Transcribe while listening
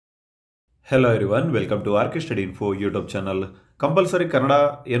Hello everyone, welcome to RK study info YouTube channel. Compulsory Kannada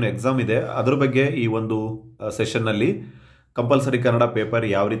ಏನು exam ಇದೆ ಅದ್ರ ಬಗ್ಗೆ ಈ ಒಂದು ಸೆಷನ್ನಲ್ಲಿ ಕಂಪಲ್ಸರಿ ಕನ್ನಡ ಪೇಪರ್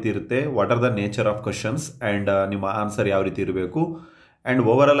ಯಾವ ರೀತಿ ಇರುತ್ತೆ, what are the nature of questions and ನಿಮ್ಮ ಆನ್ಸರ್ ಯಾವ ರೀತಿ ಇರಬೇಕು ಆ್ಯಂಡ್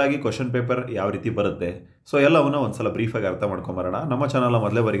ಓವರಾಲ್ ಆಗಿ ಕ್ವಶನ್ ಪೇಪರ್ ಯಾವ ರೀತಿ ಬರುತ್ತೆ, ಸೊ ಎಲ್ಲವನ್ನ ಒಂದ್ಸಲ ಬ್ರೀಫಾಗಿ ಅರ್ಥ ಮಾಡ್ಕೊಂಬರೋಣ. ನಮ್ಮ ಚಾನಲ್ನ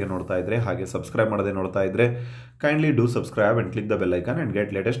ಮೊದಲೇ ಬಾರಿಗೆ ನೋಡ್ತಾ ಇದ್ರೆ ಹಾಗೆ ಸಬ್ಸ್ಕ್ರೈಬ್ ಮಾಡದೆ ನೋಡ್ತಾ ಇದ್ರೆ kindly do subscribe and click the bell icon and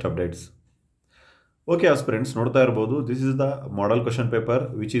get latest updates. Okay aspirants, ನೋಡ್ತಾ ಇರ್ಬೋದು, this is the model question paper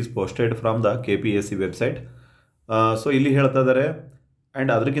which is posted from the Kpsc website. So ಇಲ್ಲಿ ಹೇಳ್ತಾ ಇದ್ದಾರೆ.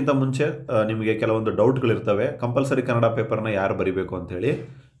 ಆ್ಯಂಡ್ ಅದಕ್ಕಿಂತ ಮುಂಚೆ ನಿಮಗೆ ಕೆಲವೊಂದು ಡೌಟ್ಗಳಿರ್ತವೆ. ಕಂಪಲ್ಸರಿ ಕನ್ನಡ ಪೇಪರ್ನ ಯಾರು ಬರೀಬೇಕು ಅಂತೇಳಿ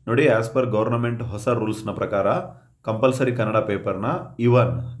ನೋಡಿ. ಆ್ಯಸ್ ಪರ್ ಗೌರ್ನಮೆಂಟ್ ಹೊಸ ರೂಲ್ಸ್ನ ಪ್ರಕಾರ ಕಂಪಲ್ಸರಿ ಕನ್ನಡ ಪೇಪರ್ನ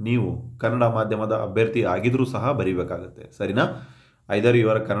ಇವನ್ ನೀವು ಕನ್ನಡ ಮಾಧ್ಯಮದ ಅಭ್ಯರ್ಥಿ ಆಗಿದ್ರೂ ಸಹ ಬರೀಬೇಕಾಗುತ್ತೆ. ಸರಿನಾ? Either you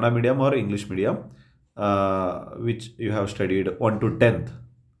are Kannada medium R English medium which you have studied 1 to 10th.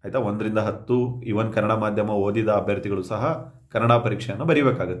 ಆಯಿತಾ, 1 ರಿಂದ 10 ಇವನ್ ಕನ್ನಡ ಮಾಧ್ಯಮ ಓದಿದ ಅಭ್ಯರ್ಥಿಗಳು ಸಹ ಕನ್ನಡ ಪರೀಕ್ಷೆಯನ್ನು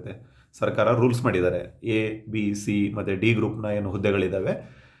ಬರೀಬೇಕಾಗುತ್ತೆ. ಸರ್ಕಾರ ರೂಲ್ಸ್ ಮಾಡಿದ್ದಾರೆ. A, B, C ಮತ್ತು D ಗ್ರೂಪ್ನ ಏನು ಹುದ್ದೆಗಳಿದ್ದಾವೆ,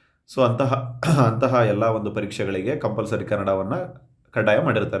 ಸೊ ಅಂತಹ ಎಲ್ಲ ಒಂದು ಪರೀಕ್ಷೆಗಳಿಗೆ ಕಂಪಲ್ಸರಿ ಕನ್ನಡವನ್ನು ಕಡ್ಡಾಯ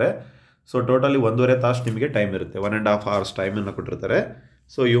ಮಾಡಿರ್ತಾರೆ. ಸೊ ಟೋಟಲಿ 1.5 ತಾಸು ನಿಮಗೆ ಟೈಮ್ ಇರುತ್ತೆ. 1.5 hours ಟೈಮನ್ನು ಕೊಟ್ಟಿರ್ತಾರೆ.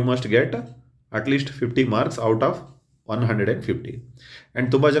 So you must get at least 50 marks out of 150.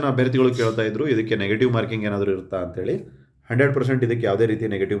 And ತುಂಬ ಜನ ಅಭ್ಯರ್ಥಿಗಳು ಕೇಳ್ತಾ ಇದ್ರು, ಇದಕ್ಕೆ ನೆಗೆಟಿವ್ ಮಾರ್ಕಿಂಗ್ ಏನಾದರೂ ಇರುತ್ತಾ ಅಂತೇಳಿ. 100% ಇದಕ್ಕೆ ಯಾವುದೇ ರೀತಿ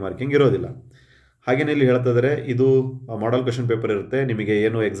ನೆಗೆಟಿವ್ ಮಾರ್ಕಿಂಗ್ ಇರೋದಿಲ್ಲ. ಹಾಗೆಯೇ ಇಲ್ಲಿ ಹೇಳ್ತಾ ಇದ್ದಾರೆ, ಇದು ಮಾಡೆಲ್ ಕ್ವಶನ್ ಪೇಪರ್ ಇರುತ್ತೆ, ನಿಮಗೆ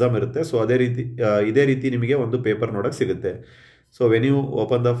ಏನು ಎಕ್ಸಾಮ್ ಇರುತ್ತೆ, ಸೊ ಇದೇ ರೀತಿ ನಿಮಗೆ ಒಂದು ಪೇಪರ್ ನೋಡೋಕ್ಕೆ ಸಿಗುತ್ತೆ. So when you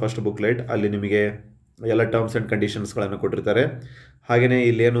open the first booklet, ಅಲ್ಲಿ ನಿಮಗೆ ಎಲ್ಲ ಟರ್ಮ್ಸ್ ಆ್ಯಂಡ್ ಕಂಡೀಷನ್ಸ್ಗಳನ್ನು ಕೊಟ್ಟಿರ್ತಾರೆ. ಹಾಗೆಯೇ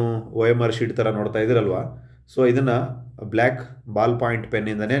ಇಲ್ಲೇನು OMR ಶೀಟ್ ಥರ ನೋಡ್ತಾ ಇದ್ದೀರಲ್ವಾ, ಸೊ ಇದನ್ನು ಬ್ಲ್ಯಾಕ್ ಬಾಲ್ ಪಾಯಿಂಟ್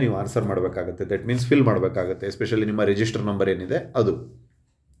ಪೆನ್ನಿಂದನೇ ನೀವು ಆನ್ಸರ್ ಮಾಡಬೇಕಾಗುತ್ತೆ. ದಟ್ ಮೀನ್ಸ್ ಫಿಲ್ ಮಾಡಬೇಕಾಗುತ್ತೆ, ಎಸ್ಪೆಷಲಿ ನಿಮ್ಮ ರಿಜಿಸ್ಟರ್ ನಂಬರ್ ಏನಿದೆ ಅದು.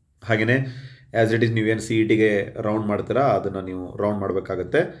 ಹಾಗೆಯೇ ಆ್ಯಸ್ ಇಟ್ ಈಸ್ ನೀವೇನು CETಗೆ ರೌಂಡ್ ಮಾಡ್ತೀರಾ ಅದನ್ನು ನೀವು ರೌಂಡ್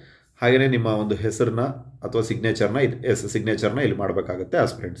ಮಾಡಬೇಕಾಗುತ್ತೆ. ಹಾಗೆಯೇ ನಿಮ್ಮ ಒಂದು ಹೆಸರನ್ನ ಅಥವಾ ಸಿಗ್ನೇಚರ್ನ ಇಲ್ಲಿ ಮಾಡಬೇಕಾಗುತ್ತೆ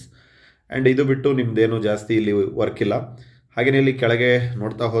ಆಸ್ಪಿರೆಂಟ್ಸ್. ಆ್ಯಂಡ್ ಇದು ಬಿಟ್ಟು ನಿಮ್ಮದೇನು ಜಾಸ್ತಿ ಇಲ್ಲಿ ವರ್ಕ್ ಇಲ್ಲ. ಹಾಗೆಯೇ ಇಲ್ಲಿ ಕೆಳಗೆ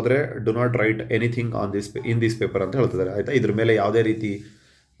ನೋಡ್ತಾ ಹೋದರೆ do not right anything in this paper ಅಂತ ಹೇಳ್ತಿದ್ದಾರೆ. ಆಯಿತಾ, ಇದ್ರ ಮೇಲೆ ಯಾವುದೇ ರೀತಿ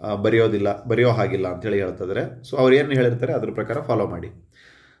ಬರೆಯೋ ಹಾಗಿಲ್ಲ ಅಂತೇಳಿ ಹೇಳ್ತಿದ್ದಾರೆ. ಸೊ ಅವ್ರು ಏನು ಹೇಳಿರ್ತಾರೆ ಅದ್ರ ಪ್ರಕಾರ ಫಾಲೋ ಮಾಡಿ.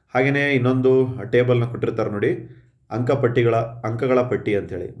 ಹಾಗೆಯೇ ಇನ್ನೊಂದು ಟೇಬಲ್ನ ಕೊಟ್ಟಿರ್ತಾರೆ ನೋಡಿ, ಅಂಕಗಳ ಪಟ್ಟಿ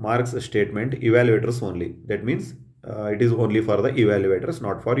ಅಂಥೇಳಿ, marks statement ಇವ್ಯಾಲ್ಯುಯೇಟರ್ಸ್ only. That means it is only for the ಇವ್ಯಾಲ್ಯುಯೇಟರ್ಸ್,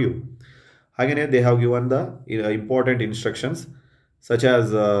 not for you. ಹಾಗೆಯೇ they have given the important instructions such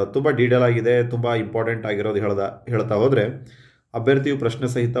as, ತುಂಬ ಡೀಟೇಲ್ ಆಗಿದೆ, ತುಂಬ ಇಂಪಾರ್ಟೆಂಟ್ ಆಗಿರೋದು ಹೇಳ್ತಾ ಹೋದರೆ, ಅಭ್ಯರ್ಥಿಯು ಪ್ರಶ್ನೆ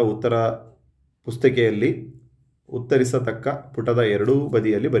ಸಹಿತ ಉತ್ತರ ಪುಸ್ತಿಕೆಯಲ್ಲಿ ಉತ್ತರಿಸತಕ್ಕ ಪುಟದ ಎರಡೂ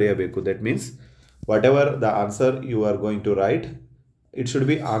ಬದಿಯಲ್ಲಿ ಬರೆಯಬೇಕು. That means what ever the answer you are going to right, it should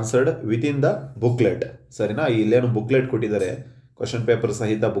be answered within the booklet. ಸರಿನಾ? ಇಲ್ಲೇನು ಬುಕ್ಲೆಟ್ ಕೊಟ್ಟಿದ್ದಾರೆ, ಕ್ವಶನ್ ಪೇಪರ್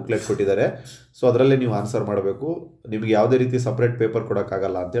ಸಹಿತ ಬುಕ್ಲೆಟ್ ಕೊಟ್ಟಿದ್ದಾರೆ. ಸೊ ಅದರಲ್ಲೇ ನೀವು ಆನ್ಸರ್ ಮಾಡಬೇಕು. ನಿಮಗೆ ಯಾವುದೇ ರೀತಿ ಸಪ್ರೇಟ್ ಪೇಪರ್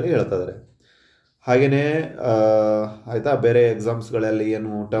ಕೊಡೋಕ್ಕಾಗಲ್ಲ ಅಂತೇಳಿ ಹೇಳ್ತಾ ಇದ್ದಾರೆ. ಹಾಗೆಯೇ ಆಯಿತಾ, ಬೇರೆ ಎಕ್ಸಾಮ್ಸ್ಗಳಲ್ಲಿ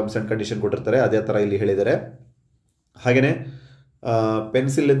ಏನು ಟರ್ಮ್ಸ್ ಆ್ಯಂಡ್ ಕಂಡೀಷನ್ ಕೊಟ್ಟಿರ್ತಾರೆ ಅದೇ ಥರ ಇಲ್ಲಿ ಹೇಳಿದ್ದಾರೆ. ಹಾಗೆಯೇ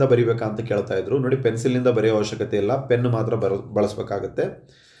ಪೆನ್ಸಿಲಿಂದ ಬರೀಬೇಕಾ ಅಂತ ಕೇಳ್ತಾ ಇದ್ರು. ನೋಡಿ, ಪೆನ್ಸಿಲಿಂದ ಬರೆಯೋ ಅವಶ್ಯಕತೆ ಇಲ್ಲ, ಪೆನ್ ಮಾತ್ರ ಬಳಸಬೇಕಾಗತ್ತೆ.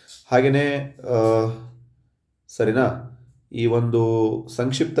 ಹಾಗೆಯೇ ಸರಿನಾ, ಈ ಒಂದು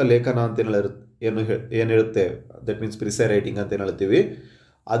ಸಂಕ್ಷಿಪ್ತ ಲೇಖನ ಅಂತ ಏನಿರುತ್ತೆ, ದಟ್ ಮೀನ್ಸ್ ಪ್ರಿಸೈ ರೈಟಿಂಗ್ ಅಂತ ಏನು ಹೇಳ್ತೀವಿ,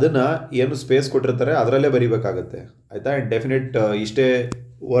 ಅದನ್ನು ಏನು ಸ್ಪೇಸ್ ಕೊಟ್ಟಿರ್ತಾರೆ ಅದರಲ್ಲೇ ಬರೀಬೇಕಾಗತ್ತೆ. ಆಯಿತಾ? ಆ್ಯಂಡ್ ಡೆಫಿನೆಟ್ ಇಷ್ಟೇ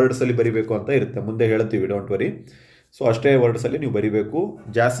ವರ್ಡ್ಸಲ್ಲಿ ಬರೀಬೇಕು ಅಂತ ಇರುತ್ತೆ, ಮುಂದೆ ಹೇಳ್ತೀವಿ, ಡೋಂಟ್ ವರಿ. ಸೊ ಅಷ್ಟೇ ವರ್ಡ್ಸಲ್ಲಿ ನೀವು ಬರೀಬೇಕು,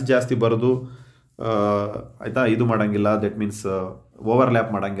 ಜಾಸ್ತಿ ಬರೋದು ಆಯಿತಾ, ಇದು ಮಾಡೋಂಗಿಲ್ಲ. ದಟ್ ಮೀನ್ಸ್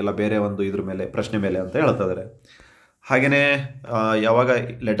ಓವರ್ಲ್ಯಾಪ್ ಮಾಡೋಂಗಿಲ್ಲ ಬೇರೆ ಒಂದು ಇದ್ರ ಮೇಲೆ, ಪ್ರಶ್ನೆ ಮೇಲೆ ಅಂತ ಹೇಳ್ತಾ ಇದ್ದಾರೆ. ಹಾಗೆಯೇ ಯಾವಾಗ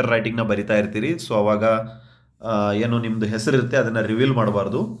ಲೆಟರ್ ರೈಟಿಂಗ್ನ ಬರಿತಾ ಇರ್ತೀರಿ, ಸೊ ಅವಾಗ ಏನು ನಿಮ್ಮದು ಹೆಸರಿರುತ್ತೆ ಅದನ್ನು ರಿವೀಲ್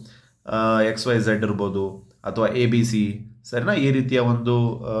ಮಾಡಬಾರ್ದು. XYZ ಇರ್ಬೋದು ಅಥವಾ ABC, ಸರಿನಾ? ಈ ರೀತಿಯ ಒಂದು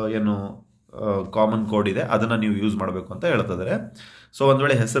ಏನು ಕಾಮನ್ ಕೋಡ್ ಇದೆ ಅದನ್ನು ನೀವು ಯೂಸ್ ಮಾಡಬೇಕು ಅಂತ ಹೇಳ್ತಿದ್ದಾರೆ. ಸೊ ಒಂದು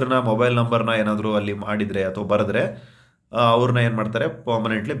ವೇಳೆ ಹೆಸರನ್ನ, ಮೊಬೈಲ್ ನಂಬರ್ನ ಏನಾದರೂ ಅಲ್ಲಿ ಮಾಡಿದರೆ ಅಥವಾ ಬರೆದ್ರೆ ಅವ್ರನ್ನ ಏನು ಮಾಡ್ತಾರೆ,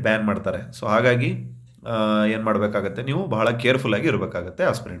 ಪರ್ಮನೆಂಟ್ಲಿ ಬ್ಯಾನ್ ಮಾಡ್ತಾರೆ. ಸೊ ಹಾಗಾಗಿ ಏನು ಮಾಡಬೇಕಾಗತ್ತೆ, ನೀವು ಬಹಳ ಕೇರ್ಫುಲ್ಲಾಗಿ ಇರಬೇಕಾಗತ್ತೆ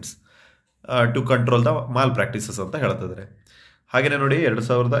aspirants, to control the mall practices ಅಂತ ಹೇಳ್ತಿದ್ದಾರೆ. ಹಾಗೆಯೇ ನೋಡಿ,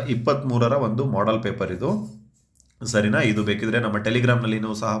 2023 ಒಂದು ಮಾಡೆಲ್ ಪೇಪರ್ ಇದು. ಸರಿನಾ? ಇದು ಬೇಕಿದ್ರೆ ನಮ್ಮ ಟೆಲಿಗ್ರಾಮ್ನಲ್ಲಿ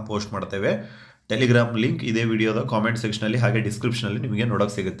ನಾವು ಸಹ ಪೋಸ್ಟ್ ಮಾಡ್ತೇವೆ. ಟೆಲಿಗ್ರಾಮ್ ಲಿಂಕ್ ಇದೇ ವಿಡಿಯೋದ ಕಾಮೆಂಟ್ ಸೆಕ್ಷನಲ್ಲಿ ಹಾಗೆ ಡಿಸ್ಕ್ರಿಪ್ಷನಲ್ಲಿ ನಿಮಗೆ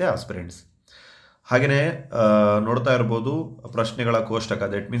ನೋಡೋಕ್ಕೆ ಸಿಗುತ್ತೆ ಆಸ್ಪಿರೆಂಟ್ಸ್. ಹಾಗೆಯೇ ನೋಡ್ತಾ ಇರ್ಬೋದು ಪ್ರಶ್ನೆಗಳ ಕೋಷ್ಟಕ,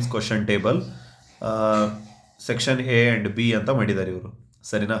 that means question table, section A and B ಅಂತ ಮಾಡಿದ್ದಾರೆ ಇವರು.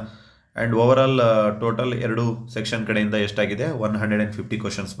 ಸರಿನಾ? ಆ್ಯಂಡ್ ಓವರಾಲ್ ಟೋಟಲ್ 2 ಸೆಕ್ಷನ್ ಕಡೆಯಿಂದ ಎಷ್ಟಾಗಿದೆ, 150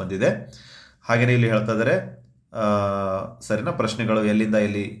 ಕ್ವಶನ್ಸ್ ಬಂದಿದೆ. ಹಾಗೆಯೇ ಇಲ್ಲಿ ಹೇಳ್ತಾ ಇದ್ದಾರೆ, ಸರಿನಾ, ಪ್ರಶ್ನೆಗಳು ಎಲ್ಲಿಂದ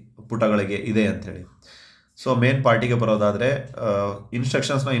ಎಲ್ಲಿ ಪುಟಗಳಿಗೆ ಇದೆ ಅಂಥೇಳಿ. ಸೊ ಮೇನ್ ಪಾರ್ಟಿಗೆ ಬರೋದಾದರೆ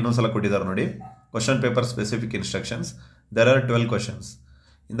ಇನ್ಸ್ಟ್ರಕ್ಷನ್ಸ್ನ ಇನ್ನೊಂದ್ಸಲ ಕೊಟ್ಟಿದ್ದಾರೆ ನೋಡಿ. Question paper specific instructions, there are 12 questions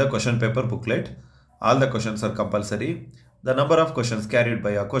in the question paper booklet. All the questions are compulsory. The number of questions carried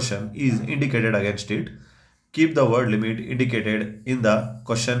by a question is indicated against it. Keep the word limit indicated in the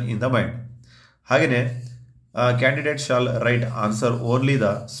question in the mind. ಹಾಗೆಯೇ candidate shawl right answer only the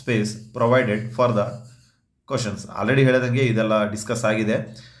space provided for the questions. Already ಹೇಳಿದಂಗೆ ಇದೆಲ್ಲ discuss ಆಗಿದೆ.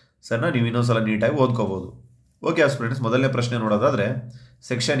 ಸರಿನಾ, ನೀವು ಇನ್ನೊಂದ್ಸಲ ನೀಟಾಗಿ ಓದ್ಕೋಬೋದು. Okay students, ಮೊದಲನೇ ಪ್ರಶ್ನೆ ನೋಡೋದಾದರೆ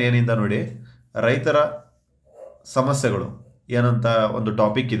ಸೆಕ್ಷನ್ ಏನಿಂದ ನೋಡಿ, ರೈತರ ಸಮಸ್ಯೆಗಳು ಏನಂತ ಒಂದು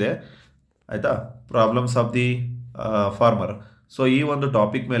ಟಾಪಿಕ್ ಇದೆ ಆಯಿತಾ, problems of the farmer. So ಈ ಒಂದು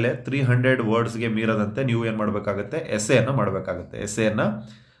ಟಾಪಿಕ್ ಮೇಲೆ 300 ವರ್ಡ್ಸ್ಗೆ ಮೀರದಂತೆ ನೀವು ಏನು ಮಾಡಬೇಕಾಗುತ್ತೆ, ಎಸ್ಸೆಯನ್ನು ಮಾಡಬೇಕಾಗುತ್ತೆ, ಎಸ್ಸೆಯನ್ನು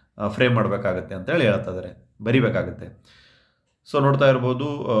ಫ್ರೇಮ್ ಮಾಡಬೇಕಾಗತ್ತೆ ಅಂತೇಳಿ ಹೇಳ್ತಾ ಇದ್ದಾರೆ, ಬರಿಬೇಕಾಗುತ್ತೆ. ಸೊ ನೋಡ್ತಾ ಇರ್ಬೋದು,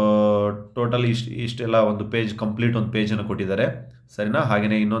 ಟೋಟಲ್ ಇಷ್ಟೆಲ್ಲ ಒಂದು ಪೇಜ್ ಕಂಪ್ಲೀಟ್ ಒಂದು ಪೇಜನ್ನು ಕೊಟ್ಟಿದ್ದಾರೆ. ಸರಿನಾ,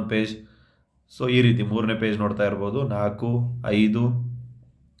 ಹಾಗೆಯೇ ಇನ್ನೊಂದು ಪೇಜ್. ಸೊ ಈ ರೀತಿ ಮೂರನೇ ಪೇಜ್ ನೋಡ್ತಾ ಇರ್ಬೋದು, 4, 5,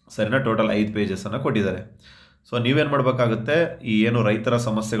 ಸರಿನಾ, ಟೋಟಲ್ 5 ಪೇಜಸನ್ನು ಕೊಟ್ಟಿದ್ದಾರೆ. ಸೊ ನೀವೇನು ಮಾಡಬೇಕಾಗುತ್ತೆ, ಈ ಏನು ರೈತರ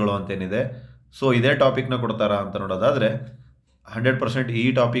ಸಮಸ್ಯೆಗಳು ಅಂತೇನಿದೆ, ಸೊ ಇದೇ ಟಾಪಿಕ್ನ ಕೊಡ್ತಾರಾ ಅಂತ ನೋಡೋದಾದರೆ 100% ಈ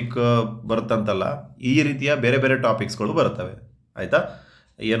ಟಾಪಿಕ್ ಬರುತ್ತಂತಲ್ಲ, ಈ ರೀತಿಯ ಬೇರೆ ಬೇರೆ ಟಾಪಿಕ್ಸ್ಗಳು ಬರ್ತವೆ ಆಯಿತಾ.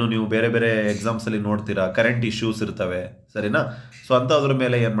 ಏನು ನೀವು ಬೇರೆ ಬೇರೆ ಎಕ್ಸಾಮ್ಸಲ್ಲಿ ನೋಡ್ತೀರಾ, ಕರೆಂಟ್ ಇಶ್ಯೂಸ್ ಇರ್ತವೆ, ಸರಿನಾ. ಸೊ ಅಂಥದ್ರ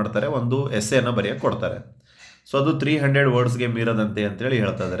ಮೇಲೆ ಏನು ಮಾಡ್ತಾರೆ, ಒಂದು ಎಸ್ಸೆಯನ್ನು ಬರೆಯೋಕ್ಕೆ ಕೊಡ್ತಾರೆ. ಸೊ ಅದು 300 ವರ್ಡ್ಸ್ಗೆ ಮೀರದಂತೆ ಅಂತೇಳಿ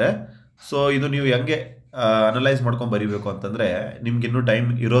ಹೇಳ್ತಾ ಇದ್ದಾರೆ. ಸೊ ಇದು ನೀವು ಹೆಂಗೆ ಅನಲೈಸ್ ಮಾಡ್ಕೊಂಡು ಬರೀಬೇಕು ಅಂತಂದರೆ, ನಿಮ್ಗಿನ್ನೂ ಟೈಮ್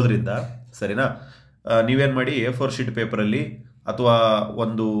ಇರೋದ್ರಿಂದ ಸರಿನಾ, ನೀವೇನು ಮಾಡಿ A4 ಶೀಟ್ ಪೇಪರಲ್ಲಿ ಅಥವಾ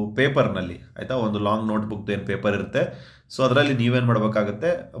ಒಂದು ಪೇಪರ್ನಲ್ಲಿ ಆಯಿತಾ, ಒಂದು ಲಾಂಗ್ ನೋಟ್ಬುಕ್ದು ಏನು ಪೇಪರ್ ಇರುತ್ತೆ, ಸೊ ಅದರಲ್ಲಿ ನೀವೇನು ಮಾಡಬೇಕಾಗುತ್ತೆ,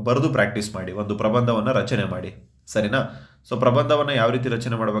 ಬರೆದು ಪ್ರಾಕ್ಟೀಸ್ ಮಾಡಿ, ಒಂದು ಪ್ರಬಂಧವನ್ನು ರಚನೆ ಮಾಡಿ, ಸರಿನಾ. ಸೊ ಪ್ರಬಂಧವನ್ನು ಯಾವ ರೀತಿ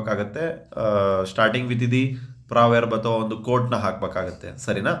ರಚನೆ ಮಾಡಬೇಕಾಗತ್ತೆ, ಸ್ಟಾರ್ಟಿಂಗ್ ವಿತ್ ದಿ ಪ್ರಾವೆರ್ಬ್ ಅಥವಾ ಒಂದು ಕೋಟ್ನ ಹಾಕಬೇಕಾಗತ್ತೆ,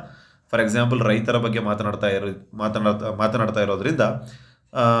 ಸರಿನಾ. ಫಾರ್ ಎಕ್ಸಾಂಪಲ್ ರೈತರ ಬಗ್ಗೆ ಮಾತನಾಡ್ತಾ ಇರೋದ್ರಿಂದ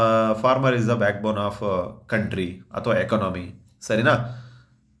farmer is the back bone of country ಅಥವಾ ಎಕಾನಮಿ, ಸರಿನಾ.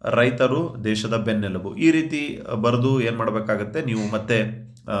 ರೈತರು ದೇಶದ ಬೆನ್ನೆಲುಬು, ಈ ರೀತಿ ಬರೆದು ಏನು ಮಾಡಬೇಕಾಗತ್ತೆ, ನೀವು ಮತ್ತೆ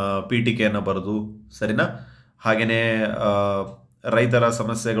ಪೀಠಿಕೆಯನ್ನು ಬರೆದು, ಸರಿನಾ. ಹಾಗೆಯೇ ರೈತರ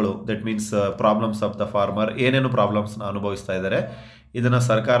ಸಮಸ್ಯೆಗಳು, that means problems of the farmer, ಏನೇನು ಪ್ರಾಬ್ಲಮ್ಸ್ನ ಅನುಭವಿಸ್ತಾ ಇದ್ದಾರೆ, ಇದನ್ನು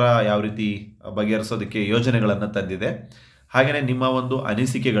ಸರ್ಕಾರ ಯಾವ ರೀತಿ ಬಗೆಹರಿಸೋದಕ್ಕೆ ಯೋಜನೆಗಳನ್ನು ತಂದಿದೆ, ಹಾಗೆಯೇ ನಿಮ್ಮ ಒಂದು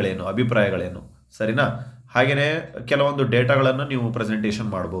ಅನಿಸಿಕೆಗಳೇನು, ಅಭಿಪ್ರಾಯಗಳೇನು, ಸರಿನಾ. ಹಾಗೆಯೇ ಕೆಲವೊಂದು ಡೇಟಾಗಳನ್ನು ನೀವು ಪ್ರೆಸೆಂಟೇಷನ್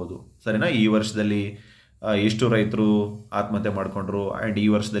ಮಾಡ್ಬೋದು, ಸರಿನಾ. ಈ ವರ್ಷದಲ್ಲಿ ಎಷ್ಟು ರೈತರು ಆತ್ಮಹತ್ಯೆ ಮಾಡಿಕೊಂಡ್ರು ಆ್ಯಂಡ್ ಈ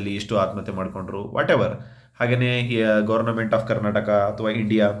ವರ್ಷದಲ್ಲಿ ಎಷ್ಟು ಆತ್ಮಹತ್ಯೆ ಮಾಡಿಕೊಂಡ್ರು, ವಾಟ್ ಎವರ್. ಹಾಗೆಯೇ ಗೌರ್ನಮೆಂಟ್ ಆಫ್ ಕರ್ನಾಟಕ ಅಥವಾ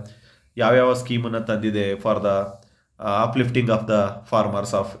ಇಂಡಿಯಾ ಯಾವ್ಯಾವ ಸ್ಕೀಮನ್ನು ತಂದಿದೆ for the uplifting of the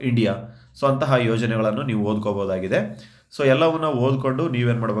farmers of India. So ಅಂತಹ ಯೋಜನೆಗಳನ್ನು ನೀವು ಓದ್ಕೋಬೋದಾಗಿದೆ. ಸೊ ಎಲ್ಲವನ್ನ ಓದ್ಕೊಂಡು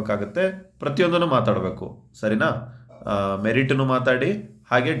ನೀವೇನು ಮಾಡಬೇಕಾಗುತ್ತೆ, ಪ್ರತಿಯೊಂದನ್ನು ಮಾತಾಡಬೇಕು, ಸರಿನಾ. ಮೆರಿಟನ್ನು ಮಾತಾಡಿ,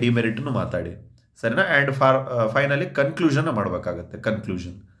 ಹಾಗೆ ಡಿಮೆರಿಟನ್ನು ಮಾತಾಡಿ, ಸರಿನಾ. ಆ್ಯಂಡ್ ಫೈನಲಿ ಕನ್ಕ್ಲೂಷನ್ ಮಾಡಬೇಕಾಗತ್ತೆ.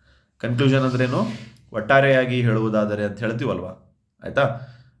 ಕನ್ಕ್ಲೂಷನ್ ಅಂದ್ರೇನು, ಒಟ್ಟಾರೆಯಾಗಿ ಹೇಳುವುದಾದರೆ ಅಂತ ಹೇಳ್ತೀವಲ್ವಾ, ಆಯಿತಾ.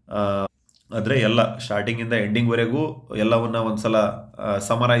 ಅಂದರೆ ಎಲ್ಲ ಸ್ಟಾರ್ಟಿಂಗಿಂದ ಎಂಡಿಂಗ್ವರೆಗೂ ಎಲ್ಲವನ್ನ ಒಂದ್ಸಲ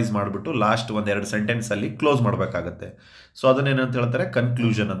ಸಮರೈಸ್ ಮಾಡಿಬಿಟ್ಟು ಲಾಸ್ಟ್ 1-2 ಸೆಂಟೆನ್ಸಲ್ಲಿ ಕ್ಲೋಸ್ ಮಾಡಬೇಕಾಗತ್ತೆ. ಸೊ ಅದನ್ನೇನಂತ ಹೇಳ್ತಾರೆ,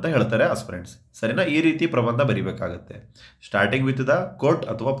 ಕನ್ಕ್ಲೂಷನ್ ಅಂತ ಹೇಳ್ತಾರೆ ಆಸ್ಪಿರೆಂಟ್ಸ್, ಸರಿನಾ. ಈ ರೀತಿ ಪ್ರಬಂಧ ಬರಿಬೇಕಾಗತ್ತೆ. ಸ್ಟಾರ್ಟಿಂಗ್ ವಿತ್ ದ ಕೋಟ್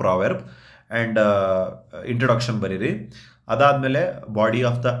ಅಥವಾ ಪ್ರಾವೆರ್ಬ್ ಆ್ಯಂಡ್ ಇಂಟ್ರೊಡಕ್ಷನ್ ಬರೀರಿ. ಅದಾದಮೇಲೆ ಬಾಡಿ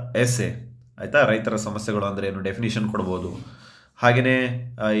ಆಫ್ ದ ಎಸ್ಸೆ ಆಯಿತಾ, ರೈತರ ಸಮಸ್ಯೆಗಳು ಅಂದರೆ ಏನು, ಡೆಫಿನಿಷನ್ ಕೊಡ್ಬೋದು. ಹಾಗೆಯೇ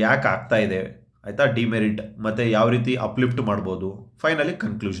ಯಾಕೆ ಆಗ್ತಾ ಇದೆ ಆಯಿತಾ, ಡಿಮೆರಿಟ್, ಮತ್ತು ಯಾವ ರೀತಿ ಅಪ್ಲಿಫ್ಟ್ ಮಾಡ್ಬೋದು, ಫೈನಲಿ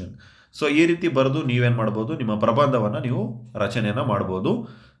ಕನ್ಕ್ಲೂಷನ್. ಸೊ ಈ ರೀತಿ ಬರೆದು ನೀವೇನು ಮಾಡ್ಬೋದು, ನಿಮ್ಮ ಪ್ರಬಂಧವನ್ನು ನೀವು ರಚನೆಯನ್ನು ಮಾಡ್ಬೋದು.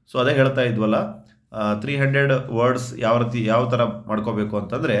 ಸೊ ಅದೇ ಹೇಳ್ತಾ ಇದ್ವಲ್ಲ, 300 ವರ್ಡ್ಸ್ ಯಾವ ಥರ ಮಾಡ್ಕೋಬೇಕು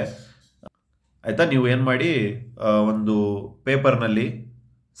ಅಂತಂದರೆ ಆಯಿತಾ, ನೀವು ಏನು ಮಾಡಿ, ಒಂದು ಪೇಪರ್ನಲ್ಲಿ,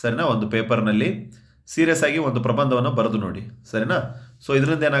 ಸರಿನಾ, ಒಂದು ಪೇಪರ್ನಲ್ಲಿ ಸೀರಿಯಸ್ ಆಗಿ ಒಂದು ಪ್ರಬಂಧವನ್ನು ಬರೆದು ನೋಡಿ, ಸರಿನಾ. ಸೊ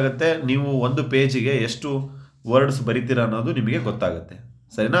ಇದರಿಂದ ಏನಾಗುತ್ತೆ, ನೀವು ಒಂದು ಪೇಜಿಗೆ ಎಷ್ಟು ವರ್ಡ್ಸ್ ಬರಿತೀರಾ ಅನ್ನೋದು ನಿಮಗೆ ಗೊತ್ತಾಗುತ್ತೆ,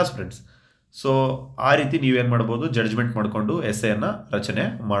 ಸರಿನಾ ಫ್ರೆಂಡ್ಸ್. ಸೊ ಆ ರೀತಿ ನೀವೇನು ಮಾಡ್ಬೋದು, ಜಡ್ಜ್ಮೆಂಟ್ ಮಾಡಿಕೊಂಡು ಎಸ್ಸೆಯನ್ನು ರಚನೆ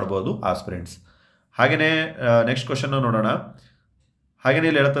ಮಾಡ್ಬೋದು ಆಸ್ಪಿರೆಂಟ್ಸ್. ಹಾಗೆಯೇ ನೆಕ್ಸ್ಟ್ ಕ್ವಶನ್ನ ನೋಡೋಣ. ಹಾಗೆಯೇ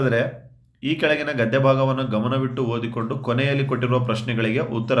ಇಲ್ಲಿ ಹೇಳ್ತಿದ್ರೆ, ಈ ಕೆಳಗಿನ ಗದ್ಯ ಭಾಗವನ್ನು ಗಮನವಿಟ್ಟು ಓದಿಕೊಂಡು ಕೊನೆಯಲ್ಲಿ ಕೊಟ್ಟಿರುವ ಪ್ರಶ್ನೆಗಳಿಗೆ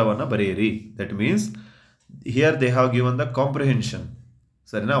ಉತ್ತರವನ್ನು ಬರೆಯಿರಿ. That means here they have given the comprehension,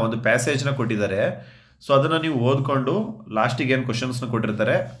 ಸರಿನಾ. ಒಂದು ಪ್ಯಾಸೇಜ್ನ ಕೊಟ್ಟಿದ್ದಾರೆ, ಸೊ ಅದನ್ನು ನೀವು ಓದ್ಕೊಂಡು ಲಾಸ್ಟಿಗೆ ಏನು ಕ್ವಶನ್ಸ್ನ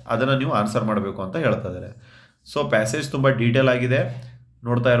ಕೊಟ್ಟಿರ್ತಾರೆ ಅದನ್ನು ನೀವು ಆನ್ಸರ್ ಮಾಡಬೇಕು ಅಂತ ಹೇಳ್ತಾ ಇದ್ದಾರೆ. ಸೊ ಪ್ಯಾಸೇಜ್ ತುಂಬ ಡೀಟೇಲ್ ಆಗಿದೆ,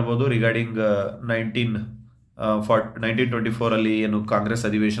 ನೋಡ್ತಾ ಇರ್ಬೋದು. ರಿಗಾರ್ಡಿಂಗ್ 1924 ಏನು ಕಾಂಗ್ರೆಸ್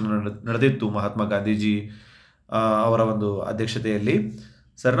ಅಧಿವೇಶನ ನಡೆದಿತ್ತು ಮಹಾತ್ಮ ಗಾಂಧೀಜಿ ಅವರ ಒಂದು ಅಧ್ಯಕ್ಷತೆಯಲ್ಲಿ,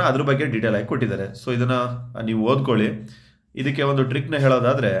 ಸರಿನಾ, ಅದ್ರ ಬಗ್ಗೆ ಡೀಟೇಲ್ ಆಗಿ ಕೊಟ್ಟಿದ್ದಾರೆ. ಸೊ ಇದನ್ನು ನೀವು ಓದ್ಕೊಳ್ಳಿ. ಇದಕ್ಕೆ ಒಂದು ಟ್ರಿಕ್ನ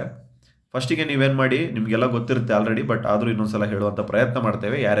ಹೇಳೋದಾದರೆ, ಫಸ್ಟಿಗೆ ನೀವೇನು ಮಾಡಿ, ನಿಮಗೆಲ್ಲ ಗೊತ್ತಿರುತ್ತೆ ಆಲ್ರೆಡಿ, ಬಟ್ ಆದರೂ ಇನ್ನೊಂದ್ಸಲ ಹೇಳುವಂಥ ಪ್ರಯತ್ನ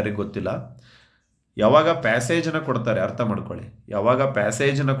ಮಾಡ್ತೇವೆ ಯಾರ್ಯಾರಿಗೆ ಗೊತ್ತಿಲ್ಲ. ಯಾವಾಗ ಪ್ಯಾಸೇಜನ್ನು ಕೊಡ್ತಾರೆ, ಅರ್ಥ ಮಾಡ್ಕೊಳ್ಳಿ, ಯಾವಾಗ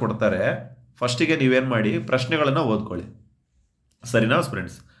ಪ್ಯಾಸೇಜನ್ನು ಕೊಡ್ತಾರೆ ಫಸ್ಟಿಗೆ ನೀವೇನು ಮಾಡಿ, ಪ್ರಶ್ನೆಗಳನ್ನು ಓದ್ಕೊಳ್ಳಿ, ಸರಿನಾ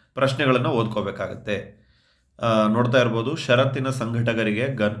ಫ್ರೆಂಡ್ಸ್. ಪ್ರಶ್ನೆಗಳನ್ನು ಓದ್ಕೋಬೇಕಾಗತ್ತೆ. ನೋಡ್ತಾ ಇರ್ಬೋದು, ಷರತ್ತಿನ ಸಂಘಟಕರಿಗೆ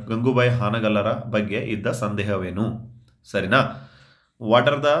ಗಂಗೂಬಾಯಿ ಹಾನಗಲ್ಲರ ಬಗ್ಗೆ ಇದ್ದ ಸಂದೇಹವೇನು, ಸರಿನಾ. ವಾಟ್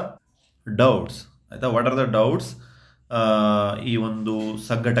ಆರ್ ದ ಡೌಟ್ಸ್ ಆಯಿತಾ, ವಾಟ್ ಆರ್ ದ ಡೌಟ್ಸ್ ಈ ಒಂದು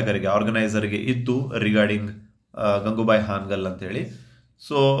ಸಂಘಟಕರಿಗೆ, ಆರ್ಗನೈಸರ್ಗೆ ಇತ್ತು ರಿಗಾರ್ಡಿಂಗ್ ಗಂಗೂಬಾಯಿ ಹಾನಗಲ್ ಅಂತೇಳಿ.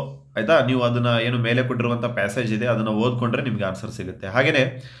 ಸೊ ಆಯಿತಾ, ನೀವು ಅದನ್ನು ಏನು ಮೇಲೆ ಕೊಟ್ಟಿರುವಂಥ ಪ್ಯಾಸೇಜ್ ಇದೆ ಅದನ್ನು ಓದ್ಕೊಂಡ್ರೆ ನಿಮಗೆ ಆನ್ಸರ್ ಸಿಗುತ್ತೆ. ಹಾಗೆಯೇ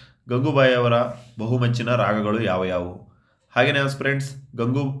ಗಂಗೂಬಾಯಿ ಅವರ ಬಹುಮೆಚ್ಚಿನ ರಾಗಗಳು ಯಾವ ಯಾವುವು? ಹಾಗೆಯೇ ಫ್ರೆಂಡ್ಸ್,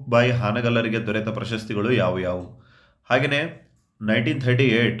 ಗಂಗೂಬಾಯಿ ಹಾನಗಲ್ಲರಿಗೆ ದೊರೆತ ಪ್ರಶಸ್ತಿಗಳು ಯಾವುವು? ಹಾಗೆಯೇ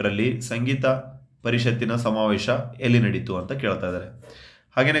 1938ರಲ್ಲಿ ಸಂಗೀತ ಪರಿಷತ್ತಿನ ಸಮಾವೇಶ ಎಲ್ಲಿ ನಡೀತು ಅಂತ ಕೇಳ್ತಾ ಇದ್ದಾರೆ.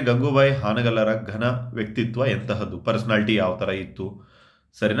 ಹಾಗೆಯೇ ಗಂಗೂಬಾಯಿ ಹಾನಗಲ್ಲರ ಘನ ವ್ಯಕ್ತಿತ್ವ ಎಂತಹದ್ದು, ಪರ್ಸನಾಲಿಟಿ ಯಾವ ಥರ ಇತ್ತು,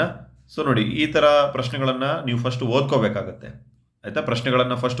 ಸರಿನಾ? ಸೊ ನೋಡಿ, ಈ ಥರ ಪ್ರಶ್ನೆಗಳನ್ನು ನೀವು ಫಸ್ಟ್ ಓದ್ಕೋಬೇಕಾಗತ್ತೆ, ಆಯಿತಾ?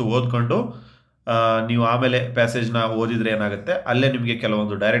 ಪ್ರಶ್ನೆಗಳನ್ನು ಫಸ್ಟ್ ಓದ್ಕೊಂಡು ನೀವು ಆಮೇಲೆ ಪ್ಯಾಸೇಜ್ನ ಓದಿದರೆ ಏನಾಗುತ್ತೆ, ಅಲ್ಲೇ ನಿಮಗೆ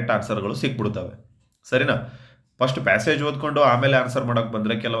ಕೆಲವೊಂದು ಡೈರೆಕ್ಟ್ ಆನ್ಸರ್ಗಳು ಸಿಕ್ಬಿಡ್ತವೆ, ಸರಿನಾ? ಫಸ್ಟ್ ಪ್ಯಾಸೇಜ್ ಓದ್ಕೊಂಡು ಆಮೇಲೆ ಆನ್ಸರ್ ಮಾಡೋಕ್ಕೆ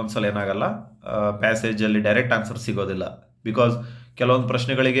ಬಂದರೆ ಕೆಲವೊಂದು ಸಲ ಏನಾಗಲ್ಲ, ಪ್ಯಾಸೇಜಲ್ಲಿ ಡೈರೆಕ್ಟ್ ಆನ್ಸರ್ ಸಿಗೋದಿಲ್ಲ. ಬಿಕಾಸ್ ಕೆಲವೊಂದು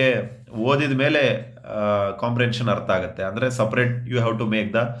ಪ್ರಶ್ನೆಗಳಿಗೆ ಓದಿದ ಮೇಲೆ ಕಾಂಪ್ರಿಹೆನ್ಷನ್ ಅರ್ಥ ಆಗುತ್ತೆ, ಅಂದರೆ separate you have to make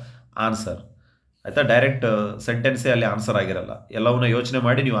the answer, ಆಯಿತಾ? ಡೈರೆಕ್ಟ್ ಸೆಂಟೆನ್ಸೇ ಅಲ್ಲಿ ಆನ್ಸರ್ ಆಗಿರಲ್ಲ, ಎಲ್ಲವನ್ನ ಯೋಚನೆ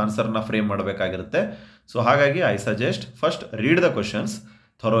ಮಾಡಿ ನೀವು ಆನ್ಸರ್ನ ಫ್ರೇಮ್ ಮಾಡಬೇಕಾಗಿರುತ್ತೆ. ಸೊ ಹಾಗಾಗಿ I suggest first read the questions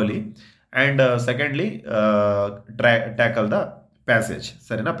ಥೊರೋಲಿ and secondly tackle the passage,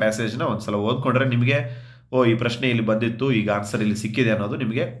 ಸರಿನಾ? ಪ್ಯಾಸೇಜ್ನ ಒಂದು ಸಲ ಓದ್ಕೊಂಡ್ರೆ ನಿಮಗೆ ಈ ಪ್ರಶ್ನೆ ಇಲ್ಲಿ ಬಂದಿತ್ತು, ಈಗ ಆನ್ಸರ್ ಇಲ್ಲಿ ಸಿಕ್ಕಿದೆ ಅನ್ನೋದು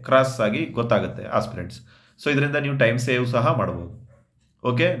ನಿಮಗೆ ಕ್ರಾಸ್ ಆಗಿ ಗೊತ್ತಾಗುತ್ತೆ ಆಸ್ಪಿರೆಂಟ್ಸ್. ಸೊ ಇದರಿಂದ ನೀವು ಟೈಮ್ ಸೇವ್ ಸಹ ಮಾಡ್ಬೋದು.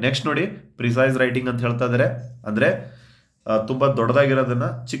 ಓಕೆ, ನೆಕ್ಸ್ಟ್ ನೋಡಿ, ಪ್ರಿಸೈಸ್ ರೈಟಿಂಗ್ ಅಂತ ಹೇಳ್ತಾ ಇದ್ದಾರೆ. ಅಂದರೆ ತುಂಬ ದೊಡ್ಡದಾಗಿರೋದನ್ನು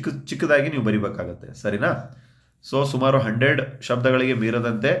ಚಿಕ್ಕದಾಗಿ ನೀವು ಬರಿಬೇಕಾಗತ್ತೆ, ಸರಿನಾ? ಸೊ ಸುಮಾರು 100 ಶಬ್ದಗಳಿಗೆ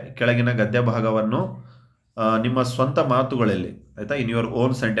ಮೀರದಂತೆ ಕೆಳಗಿನ ಗದ್ಯ ಭಾಗವನ್ನು ನಿಮ್ಮ ಸ್ವಂತ ಮಾತುಗಳಲ್ಲಿ, ಆಯಿತಾ, in your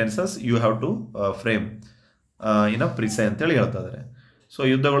own sentences you have to frame ಇನ್ ಅ ಪ್ರಿಸೈ ಅಂತೇಳಿ ಹೇಳ್ತಾ ಇದ್ದಾರೆ. ಸೊ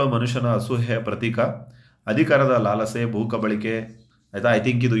ಯುದ್ಧಗಳು ಮನುಷ್ಯನ ಅಸೂಹೆ ಪ್ರತೀಕ, ಅಧಿಕಾರದ ಲಾಲಸೆ, ಭೂಕಬಳಿಕೆ, ಆಯಿತಾ? ಐ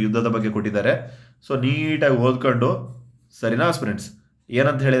ಥಿಂಕ್ ಇದು ಯುದ್ಧದ ಬಗ್ಗೆ ಕೊಟ್ಟಿದ್ದಾರೆ. ಸೊ ನೀಟಾಗಿ ಓದ್ಕೊಂಡು, ಸರಿನಾ ಫ್ರೆಂಡ್ಸ್?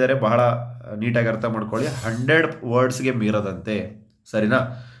 ಏನಂತ ಹೇಳಿದ್ದಾರೆ ಬಹಳ ನೀಟಾಗಿ ಅರ್ಥ ಮಾಡ್ಕೊಳ್ಳಿ. 100 ವರ್ಡ್ಸ್ಗೆ ಮೀರದಂತೆ, ಸರಿನಾ?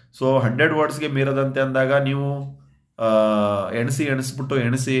 ಸೊ 100 ವರ್ಡ್ಸ್ಗೆ ಮೀರದಂತೆ ಅಂದಾಗ ನೀವು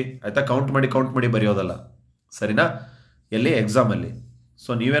ಎಣಿಸಿ, ಆಯಿತಾ? ಕೌಂಟ್ ಮಾಡಿ ಬರೆಯೋದಲ್ಲ, ಸರಿನಾ? ಎಲ್ಲಿ ಎಕ್ಸಾಮಲ್ಲಿ. ಸೊ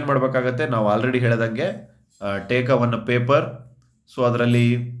ನೀವೇನು ಮಾಡಬೇಕಾಗತ್ತೆ, ನಾವು ಆಲ್ರೆಡಿ ಹೇಳಿದಂಗೆ take a one paper. So ಅದರಲ್ಲಿ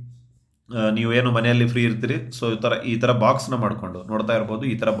ನೀವೇನು ಮನೆಯಲ್ಲಿ ಫ್ರೀ ಇರ್ತೀರಿ, ಸೊ ಈ ಥರ ಬಾಕ್ಸ್ನ ಮಾಡಿಕೊಂಡು ನೋಡ್ತಾ ಇರ್ಬೋದು,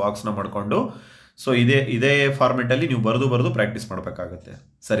 ಈ ಥರ ಬಾಕ್ಸ್ನ ಮಾಡಿಕೊಂಡು ಸೊ ಇದೇ ಫಾರ್ಮೆಟಲ್ಲಿ ನೀವು ಬರೆದು ಪ್ರಾಕ್ಟೀಸ್ ಮಾಡಬೇಕಾಗತ್ತೆ,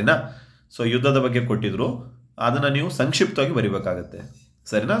 ಸರಿನಾ? ಸೊ ಯುದ್ಧದ ಬಗ್ಗೆ ಕೊಟ್ಟಿದ್ರು, ಅದನ್ನು ನೀವು ಸಂಕ್ಷಿಪ್ತವಾಗಿ ಬರಿಬೇಕಾಗತ್ತೆ,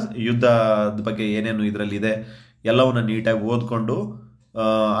 ಸರಿನಾ? ಯುದ್ಧದ ಬಗ್ಗೆ ಏನೇನು ಇದರಲ್ಲಿ ಇದೆ ಎಲ್ಲವನ್ನ ನೀಟಾಗಿ ಓದ್ಕೊಂಡು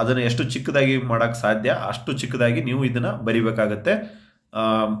ಅದನ್ನು ಎಷ್ಟು ಚಿಕ್ಕದಾಗಿ ಮಾಡೋಕ್ಕೆ ಸಾಧ್ಯ ಅಷ್ಟು ಚಿಕ್ಕದಾಗಿ ನೀವು ಇದನ್ನು ಬರಿಬೇಕಾಗತ್ತೆ.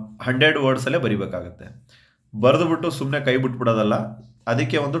 100 ವರ್ಡ್ಸಲ್ಲೇ ಬರಿಬೇಕಾಗತ್ತೆ. ಬರೆದುಬಿಟ್ಟು ಸುಮ್ಮನೆ ಕೈ ಬಿಟ್ಬಿಡೋದಲ್ಲ,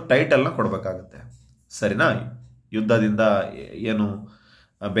 ಅದಕ್ಕೆ ಒಂದು ಟೈಟಲ್ನ ಕೊಡಬೇಕಾಗತ್ತೆ, ಸರಿನಾ? ಯುದ್ಧದಿಂದ ಏನು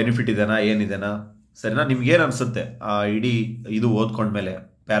ಬೆನಿಫಿಟ್ ಇದೆನಾ, ಏನಿದೆನಾ, ಸರಿನಾ? ನಿಮ್ಗೇನು ಅನಿಸುತ್ತೆ ಇಡೀ ಇದು ಓದ್ಕೊಂಡ್ಮೇಲೆ,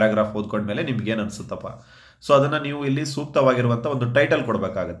 ಪ್ಯಾರಾಗ್ರಾಫ್ ಓದ್ಕೊಂಡ್ಮೇಲೆ ನಿಮ್ಗೇನು ಅನಿಸುತ್ತಪ್ಪ, ಸೊ ಅದನ್ನು ನೀವು ಇಲ್ಲಿ ಸೂಕ್ತವಾಗಿರುವಂಥ ಒಂದು ಟೈಟಲ್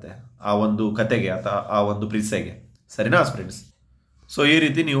ಕೊಡಬೇಕಾಗತ್ತೆ ಆ ಒಂದು ಕತೆಗೆ ಅಥವಾ ಆ ಒಂದು ಪ್ರಿಸೈಗೆ, ಸರಿನಾ ಫ್ರೆಂಡ್ಸ್? ಸೊ ಈ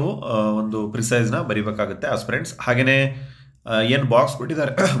ರೀತಿ ನೀವು ಒಂದು ಪ್ರಿಸೈಸ್ನ ಬರಿಬೇಕಾಗುತ್ತೆ ಫ್ರೆಂಡ್ಸ್. ಹಾಗೆಯೇ ಏನು ಬಾಕ್ಸ್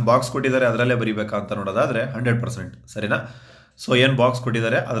ಕೊಟ್ಟಿದ್ದಾರೆ ಅದರಲ್ಲೇ ಬರಿಬೇಕಾ ಅಂತ ನೋಡೋದಾದರೆ 100%, ಸರಿನಾ? ಸೊ ಏನು ಬಾಕ್ಸ್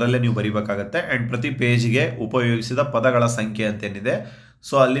ಕೊಟ್ಟಿದ್ದಾರೆ ಅದರಲ್ಲೇ ನೀವು ಬರಿಬೇಕಾಗತ್ತೆ. ಆ್ಯಂಡ್ ಪ್ರತಿ ಪೇಜ್ಗೆ ಉಪಯೋಗಿಸಿದ ಪದಗಳ ಸಂಖ್ಯೆ ಅಂತೇನಿದೆ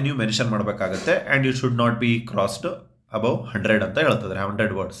ಸೊ ಅಲ್ಲಿ ನೀವು ಮೆನ್ಷನ್ ಮಾಡಬೇಕಾಗತ್ತೆ. And you should not be crossed above 100 ಅಂತ ಹೇಳ್ತಿದ್ದಾರೆ,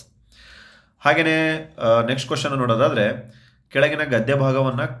 100 ವರ್ಡ್ಸ್. ಹಾಗೆಯೇ ನೆಕ್ಸ್ಟ್ ಕ್ವಶನ್ ನೋಡೋದಾದರೆ, ಕೆಳಗಿನ ಗದ್ಯ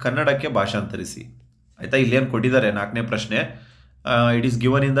ಭಾಗವನ್ನು ಕನ್ನಡಕ್ಕೆ ಭಾಷಾಂತರಿಸಿ, ಆಯಿತಾ? ಇಲ್ಲೇನು ಕೊಟ್ಟಿದ್ದಾರೆ 4ನೇ ಪ್ರಶ್ನೆ, it is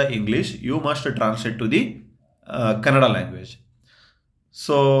given in the English, you must translate to the Kannada language.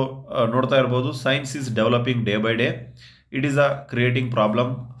 So ನೋಡ್ತಾ ಇರ್ಬೋದು, science is developing day by day, it is a creating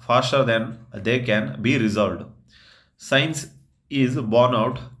problem faster then they can be resolved. Science is Born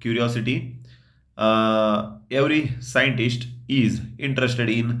out curiosity, every scientist is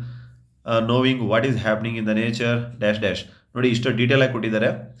interested in knowing what is happening in the nature dash dash. ನೋಡಿ, ಇಷ್ಟು ಡೀಟೇಲಾಗಿ ಕೊಟ್ಟಿದ್ದಾರೆ.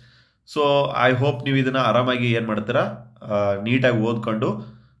 So I hope ನೀವು ಇದನ್ನು ಆರಾಮಾಗಿ ಏನು ಮಾಡ್ತೀರಾ, ನೀಟಾಗಿ ಓದ್ಕೊಂಡು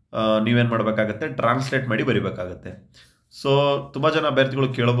ನೀವೇನು ಮಾಡಬೇಕಾಗತ್ತೆ, ಟ್ರಾನ್ಸ್ಲೇಟ್ ಮಾಡಿ ಬರಿಬೇಕಾಗತ್ತೆ. ಸೊ ತುಂಬ ಜನ ಅಭ್ಯರ್ಥಿಗಳು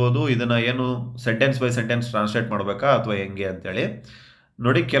ಕೇಳ್ಬೋದು, ಇದನ್ನು ಏನು ಸೆಂಟೆನ್ಸ್ ಬೈ ಸೆಂಟೆನ್ಸ್ ಟ್ರಾನ್ಸ್ಲೇಟ್ ಮಾಡಬೇಕಾ ಅಥವಾ ಹೆಂಗೆ ಅಂತೇಳಿ.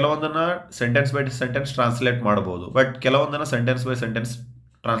 ನೋಡಿ, ಕೆಲವೊಂದನ್ನು ಸೆಂಟೆನ್ಸ್ ಬೈ ಸೆಂಟೆನ್ಸ್ ಟ್ರಾನ್ಸ್ಲೇಟ್ ಮಾಡ್ಬೋದು, but ಕೆಲವೊಂದನ್ನು sentence by sentence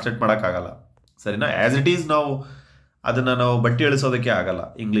translate ಮಾಡೋಕ್ಕಾಗಲ್ಲ, ಸರಿನಾ? ಆ್ಯಸ್ ಇಟ್ ಈಸ್ ಅದನ್ನು ನಾವು ಬಟ್ಟಿ ಇಳಿಸೋದಕ್ಕೆ ಆಗಲ್ಲ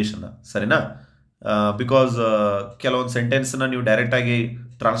ಇಂಗ್ಲೀಷನ್ನು, ಸರಿನಾ? ಬಿಕಾಸ್ ಕೆಲವೊಂದು ಸೆಂಟೆನ್ಸನ್ನ ನೀವು ಡೈರೆಕ್ಟಾಗಿ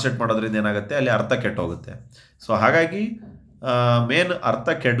ಟ್ರಾನ್ಸ್ಲೇಟ್ ಮಾಡೋದ್ರಿಂದ ಏನಾಗುತ್ತೆ, ಅಲ್ಲಿ ಅರ್ಥ ಕೆಟ್ಟೋಗುತ್ತೆ. ಸೊ ಹಾಗಾಗಿ ಮೇನ್ ಅರ್ಥ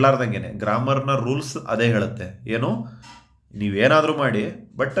ಕೆಡಲಾರ್ದಂಗೆ ಗ್ರಾಮರ್ನ ರೂಲ್ಸ್ ಅದೇ ಹೇಳುತ್ತೆ, ಏನು ನೀವೇನಾದರೂ ಮಾಡಿ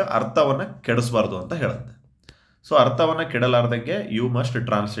ಬಟ್ ಅರ್ಥವನ್ನು ಕೆಡಿಸ್ಬಾರ್ದು ಅಂತ ಹೇಳುತ್ತೆ. ಸೊ ಅರ್ಥವನ್ನು ಕೆಡಲಾರ್ದಂಗೆ you must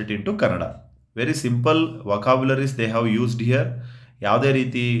translate in to Kannada. Very simple ವೊಕ್ಯಾಬ್ಯುಲರೀಸ್ they have used here. ಯಾವುದೇ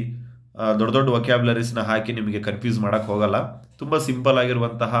ರೀತಿ ದೊಡ್ಡ ವೊಕ್ಯಾಬ್ಯುಲರೀಸ್ನ ಹಾಕಿ ನಿಮಗೆ ಕನ್ಫ್ಯೂಸ್ ಮಾಡೋಕ್ಕೆ ಹೋಗಲ್ಲ. ತುಂಬ ಸಿಂಪಲ್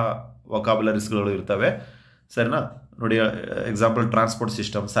ಆಗಿರುವಂತಹ ವೊಕ್ಯಾಬ್ಯುಲರೀಸ್ಗಳು ಇರ್ತವೆ, ಸರಿನಾ? ನೋಡಿ, ಎಕ್ಸಾಂಪಲ್ ಟ್ರಾನ್ಸ್ಪೋರ್ಟ್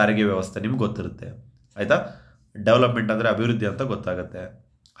ಸಿಸ್ಟಮ್, ಸಾರಿಗೆ ವ್ಯವಸ್ಥೆ ನಿಮ್ಗೆ ಗೊತ್ತಿರುತ್ತೆ, ಆಯಿತಾ? ಡೆವಲಪ್ಮೆಂಟ್ ಅಂದರೆ ಅಭಿವೃದ್ಧಿ ಅಂತ ಗೊತ್ತಾಗುತ್ತೆ.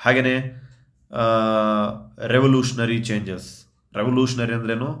 ಹಾಗೆಯೇ ರೆವಲ್ಯೂಷನರಿ ಚೇಂಜಸ್, ರೆವಲ್ಯೂಷನರಿ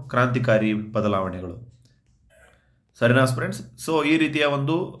ಅಂದ್ರೇನು, ಕ್ರಾಂತಿಕಾರಿ ಬದಲಾವಣೆಗಳು. ಸರಿನಾ ಫ್ರೆಂಡ್ಸ್? ಸೊ ಈ ರೀತಿಯ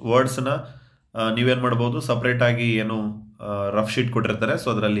ಒಂದು ವರ್ಡ್ಸ್ನ ನೀವೇನು ಮಾಡ್ಬೋದು, ಸಪ್ರೇಟಾಗಿ ಏನು ರಫ್ ಶೀಟ್ ಕೊಟ್ಟಿರ್ತಾರೆ, ಸೊ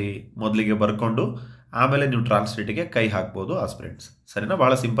ಅದರಲ್ಲಿ ಮೊದಲಿಗೆ ಬರ್ಕೊಂಡು ಆಮೇಲೆ ನೀವು ಟ್ರಾನ್ಸ್ಲೇಟಿಗೆ ಕೈ ಹಾಕ್ಬೋದು ಆಸ್ಪಿರೆಂಟ್ಸ್. ಸರಿನಾ?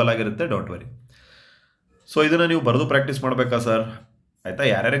 ಭಾಳ ಸಿಂಪಲ್ ಆಗಿರುತ್ತೆ, ಡೋಂಟ್ ವರಿ. ಸೊ ಇದನ್ನು ನೀವು ಬರೆದು ಪ್ರಾಕ್ಟೀಸ್ ಮಾಡಬೇಕಾ ಸರ್? ಆಯಿತಾ?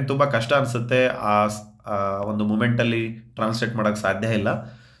 ಯಾರ್ಯಾರಿಗೆ ತುಂಬ ಕಷ್ಟ ಅನಿಸುತ್ತೆ, ಆ ಒಂದು ಮೂಮೆಂಟಲ್ಲಿ ಟ್ರಾನ್ಸ್ಲೇಟ್ ಮಾಡೋಕ್ಕೆ ಸಾಧ್ಯ ಇಲ್ಲ,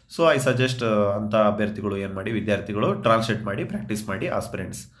 ಸೊ ಐ ಸಜೆಸ್ಟ್ ಅಂಥ ಅಭ್ಯರ್ಥಿಗಳು ಏನು ಮಾಡಿ, ವಿದ್ಯಾರ್ಥಿಗಳು ಟ್ರಾನ್ಸ್ಲೇಟ್ ಮಾಡಿ ಪ್ರಾಕ್ಟೀಸ್ ಮಾಡಿ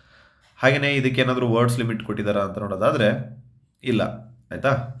ಆಸ್ಪಿರೆಂಟ್ಸ್. ಹಾಗೆಯೇ ಇದಕ್ಕೇನಾದರೂ ವರ್ಡ್ಸ್ ಲಿಮಿಟ್ ಕೊಟ್ಟಿದ್ದಾರಾ ಅಂತ ನೋಡೋದಾದರೆ ಇಲ್ಲ.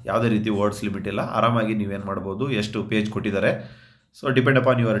 ಆಯಿತಾ? ಯಾವುದೇ ರೀತಿ ವರ್ಡ್ಸ್ ಲಿಮಿಟ್ ಇಲ್ಲ. ಆರಾಮಾಗಿ ನೀವೇನು ಮಾಡ್ಬೋದು, ಎಷ್ಟು ಪೇಜ್ ಕೊಟ್ಟಿದ್ದಾರೆ, so depend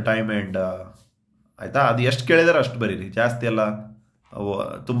upon your time and ಆಯಿತಾ, ಅದು ಎಷ್ಟು ಕೇಳಿದಾರೆ ಅಷ್ಟು ಬರೀರಿ. ಜಾಸ್ತಿ ಎಲ್ಲ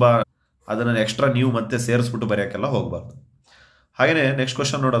ತುಂಬ ಅದನ್ನು ಎಕ್ಸ್ಟ್ರಾ ನೀವು ಮತ್ತೆ ಸೇರಿಸ್ಬಿಟ್ಟು ಬರೆಯೋಕ್ಕೆಲ್ಲ ಹೋಗಬಾರ್ದು. ಹಾಗೆಯೇ ನೆಕ್ಸ್ಟ್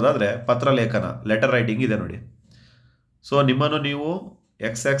ಕ್ವಶನ್ ನೋಡೋದಾದರೆ ಪತ್ರಲೇಖನ, ಲೆಟರ್ ರೈಟಿಂಗ್ ಇದೆ ನೋಡಿ. ಸೊ ನಿಮ್ಮನ್ನು ನೀವು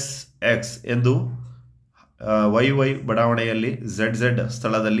XXX ಎಂದು YY ಬಡಾವಣೆಯಲ್ಲಿ ZZ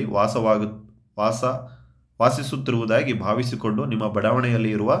ಸ್ಥಳದಲ್ಲಿ ವಾಸಿಸುತ್ತಿರುವುದಾಗಿ ಭಾವಿಸಿಕೊಂಡು ನಿಮ್ಮ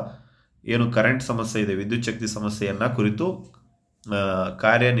ಬಡಾವಣೆಯಲ್ಲಿ ಇರುವ ಏನು ಕರೆಂಟ್ ಸಮಸ್ಯೆ ಇದೆ, ವಿದ್ಯುತ್ ಶಕ್ತಿ ಸಮಸ್ಯೆಯನ್ನು ಕುರಿತು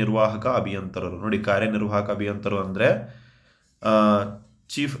ಕಾರ್ಯನಿರ್ವಾಹಕ ಅಭಿಯಂತರರು ನೋಡಿ. ಕಾರ್ಯನಿರ್ವಾಹಕ ಅಭಿಯಂತರು ಅಂದರೆ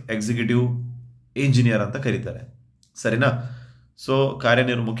ಚೀಫ್ ಎಕ್ಸಿಕ್ಯೂಟಿವ್ ಇಂಜಿನಿಯರ್ ಅಂತ ಕರೀತಾರೆ. ಸರಿನಾ? ಸೊ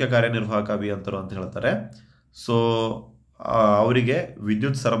ಮುಖ್ಯ ಕಾರ್ಯನಿರ್ವಾಹಕ ಅಭಿಯಂತರು ಅಂತ ಹೇಳ್ತಾರೆ. ಸೊ ಅವರಿಗೆ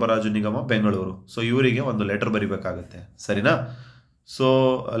ವಿದ್ಯುತ್ ಸರಬರಾಜು ನಿಗಮ ಬೆಂಗಳೂರು, ಸೊ ಇವರಿಗೆ ಒಂದು ಲೆಟರ್ ಬರಿಬೇಕಾಗುತ್ತೆ. ಸರಿನಾ? ಸೊ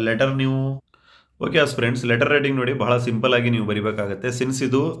ಲೆಟರ್ ನೀವು ಓಕೆ ಫ್ರೆಂಡ್ಸ್, ಲೆಟರ್ ರೈಟಿಂಗ್ ನೋಡಿ ಬಹಳ ಸಿಂಪಲ್ ಆಗಿ ನೀವು ಬರಿಬೇಕಾಗುತ್ತೆ, ಸಿನ್ಸ್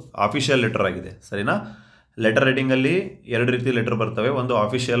ಇದು ಆಫಿಷಿಯಲ್ ಲೆಟರ್ ಆಗಿದೆ. ಸರಿನಾ? ಲೆಟರ್ ರೈಟಿಂಗಲ್ಲಿ ಎರಡು ರೀತಿ ಲೆಟರ್ ಬರ್ತವೆ, ಒಂದು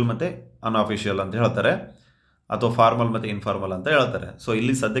ಆಫಿಷಿಯಲ್ ಮತ್ತು ಅನ್ಆಫಿಷಿಯಲ್ ಅಂತ ಹೇಳ್ತಾರೆ, ಅಥವಾ ಫಾರ್ಮಲ್ ಮತ್ತು ಇನ್ಫಾರ್ಮಲ್ ಅಂತ ಹೇಳ್ತಾರೆ. ಸೊ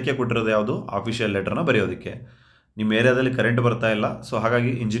ಇಲ್ಲಿ ಸದ್ಯಕ್ಕೆ ಕೊಟ್ಟಿರೋದು ಯಾವುದು, ಆಫಿಷಿಯಲ್ ಲೆಟರ್ನ ಬರೆಯೋದಕ್ಕೆ. ನಿಮ್ಮ ಏರಿಯಾದಲ್ಲಿ ಕರೆಂಟ್ ಬರ್ತಾ ಇಲ್ಲ, ಸೊ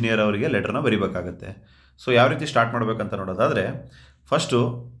ಹಾಗಾಗಿ ಇಂಜಿನಿಯರ್ ಅವರಿಗೆ ಲೆಟರ್ನ ಬರಿಬೇಕಾಗತ್ತೆ. ಸೊ ಯಾವ ರೀತಿ ಸ್ಟಾರ್ಟ್ ಮಾಡಬೇಕಂತ ನೋಡೋದಾದರೆ ಫಸ್ಟು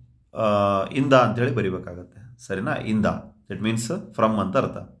ಇಂದ ಅಂಥೇಳಿ ಬರಿಬೇಕಾಗತ್ತೆ. ಸರಿನಾ? ಇಂದ ದಟ್ ಮೀನ್ಸ್ ಫ್ರಮ್ ಅಂತ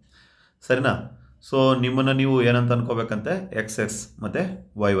ಅರ್ಥ. ಸರಿನಾ? ಸೊ ನಿಮ್ಮನ್ನು ನೀವು ಏನಂತ ಅನ್ಕೋಬೇಕಂತೆ, XX ಮತ್ತು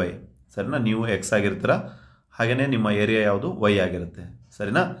YY. ಸರಿನಾ? ನೀವು X ಆಗಿರ್ತೀರ, ಹಾಗೆಯೇ ನಿಮ್ಮ ಏರಿಯಾ ಯಾವುದು Y ಆಗಿರುತ್ತೆ.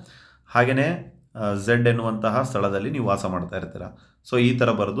 ಸರಿನಾ? ಹಾಗೆಯೇ Z ಎನ್ನುವಂತಹ ಸ್ಥಳದಲ್ಲಿ ನೀವು ವಾಸ ಮಾಡ್ತಾ ಇರ್ತೀರ. ಸೊ ಈ ಥರ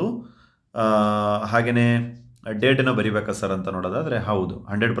ಬರೆದು ಹಾಗೆಯೇ ಡೇಟನ್ನು ಬರಿಬೇಕಾ ಸರ್ ಅಂತ ನೋಡೋದಾದರೆ ಹೌದು,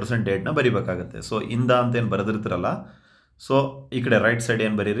 100% ಡೇಟ್ನ ಬರಿಬೇಕಾಗತ್ತೆ. ಸೊ ಇಂದ ಅಂತ ಏನು ಬರೆದಿರ್ತೀರಲ್ಲ, ಸೊ ಈ ಕಡೆ ರೈಟ್ ಸೈಡ್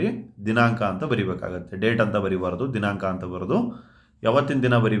ಏನು ಬರೀರಿ, ದಿನಾಂಕ ಅಂತ ಬರಿಬೇಕಾಗತ್ತೆ. ಡೇಟ್ ಅಂತ ಬರಿಬಾರ್ದು, ದಿನಾಂಕ ಅಂತ ಬರೋದು. ಯಾವತ್ತಿನ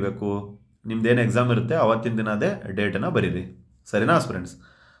ದಿನ ಬರಿಬೇಕು, ನಿಮ್ದೇನು ಎಕ್ಸಾಮ್ ಇರುತ್ತೆ ಅವತ್ತಿನ ದಿನ ಅದೇ ಡೇಟನ್ನು ಬರೀರಿ. ಸರಿನಾ ಫ್ರೆಂಡ್ಸ್?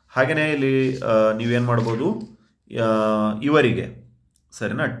 ಹಾಗೆಯೇ ಇಲ್ಲಿ ನೀವೇನು ಮಾಡ್ಬೋದು, ಇವರಿಗೆ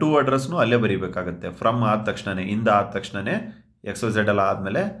ಸರಿನಾ ಟು ಅಡ್ರೆಸ್ನು ಅಲ್ಲೇ ಬರೀಬೇಕಾಗತ್ತೆ. ಫ್ರಮ್ ಆದ ತಕ್ಷಣವೇ, ಇಂದ ಆದ ತಕ್ಷಣವೇ XYZ ಎಲ್ಲ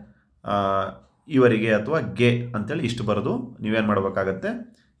ಆದಮೇಲೆ ಇವರಿಗೆ ಅಥವಾ ಗೆ ಅಂತೇಳಿ ಇಷ್ಟು ಬರೆದು ನೀವೇನು ಮಾಡಬೇಕಾಗತ್ತೆ,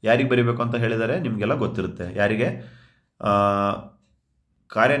 ಯಾರಿಗೆ ಬರೀಬೇಕು ಅಂತ ಹೇಳಿದರೆ ನಿಮಗೆಲ್ಲ ಗೊತ್ತಿರುತ್ತೆ. ಯಾರಿಗೆ?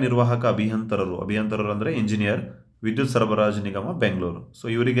 ಕಾರ್ಯನಿರ್ವಾಹಕ ಅಭಿಯಂತರರು ಅಂದರೆ ಇಂಜಿನಿಯರ್, ವಿದ್ಯುತ್ ಸರಬರಾಜು ನಿಗಮ ಬೆಂಗಳೂರು. ಸೊ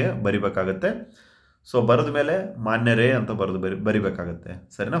ಇವರಿಗೆ ಬರಿಬೇಕಾಗತ್ತೆ. ಸೊ ಬರೆದ ಮೇಲೆ ಮಾನ್ಯರೇ ಅಂತ ಬರಿಬೇಕಾಗತ್ತೆ.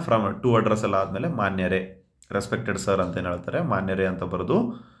 ಸರಿನಾ? ಫ್ರಮ್ ಟು ಅಡ್ರೆಸ್ ಎಲ್ಲ ಆದಮೇಲೆ ಮಾನ್ಯರೇ, ರೆಸ್ಪೆಕ್ಟೆಡ್ ಸರ್ ಅಂತ ಏನು ಹೇಳ್ತಾರೆ, ಮಾನ್ಯರೇ ಅಂತ ಬರೆದು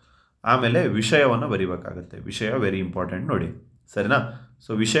ಆಮೇಲೆ ವಿಷಯವನ್ನು ಬರಿಬೇಕಾಗತ್ತೆ. ವಿಷಯ ವೆರಿ ಇಂಪಾರ್ಟೆಂಟ್ ನೋಡಿ. ಸರಿನಾ?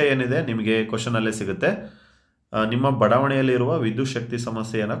 ಸೊ ವಿಷಯ ಏನಿದೆ ನಿಮಗೆ ಕ್ವಶನಲ್ಲೇ ಸಿಗುತ್ತೆ, ನಿಮ್ಮ ಬಡಾವಣೆಯಲ್ಲಿರುವ ವಿದ್ಯುತ್ ಶಕ್ತಿ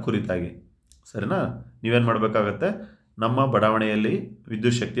ಸಮಸ್ಯೆಯನ್ನು ಕುರಿತಾಗಿ. ಸರಿನಾ? ನೀವೇನು ಮಾಡಬೇಕಾಗತ್ತೆ, ನಮ್ಮ ಬಡಾವಣೆಯಲ್ಲಿ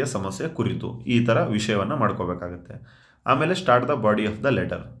ವಿದ್ಯುತ್ ಶಕ್ತಿಯ ಸಮಸ್ಯೆ ಕುರಿತು, ಈ ಥರ ವಿಷಯವನ್ನು ಮಾಡ್ಕೋಬೇಕಾಗತ್ತೆ. ಆಮೇಲೆ start the body of the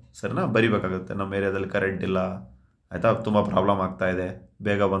letter. ಸರಿನಾ? ಬರಿಬೇಕಾಗುತ್ತೆ, ನಮ್ಮ ಏರಿಯಾದಲ್ಲಿ ಕರೆಂಟ್ ಇಲ್ಲ, ಆಯಿತಾ, ತುಂಬ ಪ್ರಾಬ್ಲಮ್ ಆಗ್ತಾ ಇದೆ,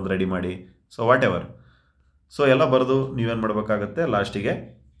 ಬೇಗ ಬಂದು ರೆಡಿ ಮಾಡಿ, ಸೊ ವಾಟ್ ಎವರ್. ಸೊ ಎಲ್ಲ ಬರೆದು ನೀವೇನು ಮಾಡಬೇಕಾಗತ್ತೆ, ಲಾಸ್ಟಿಗೆ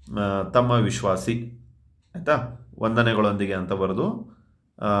ತಮ್ಮ ವಿಶ್ವಾಸಿ, ಆಯಿತಾ, ವಂದನೆಗಳೊಂದಿಗೆ ಅಂತ ಬರೆದು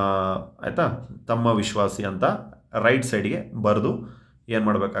ಆಯಿತಾ, ತಮ್ಮ ವಿಶ್ವಾಸಿ ಅಂತ ರೈಟ್ ಸೈಡ್ಗೆ ಬರೆದು ಏನು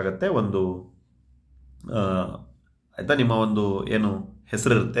ಮಾಡಬೇಕಾಗತ್ತೆ, ಒಂದು ಆಯಿತಾ, ನಿಮ್ಮ ಒಂದು ಏನು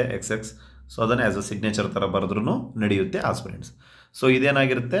ಹೆಸರಿರುತ್ತೆ XX, ಸೊ ಅದನ್ನು ಆ್ಯಸ್ ಅ ಸಿಗ್ನೇಚರ್ ಥರ ಬರೆದ್ರೂ ನಡೆಯುತ್ತೆ ಆಸ್ಪಿರೆಂಟ್ಸ್. ಸೊ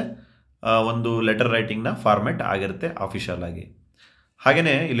ಇದೇನಾಗಿರುತ್ತೆ, ಒಂದು ಲೆಟರ್ ರೈಟಿಂಗ್ನ ಫಾರ್ಮೆಟ್ ಆಗಿರುತ್ತೆ ಆಫಿಷಿಯಲ್ ಆಗಿ.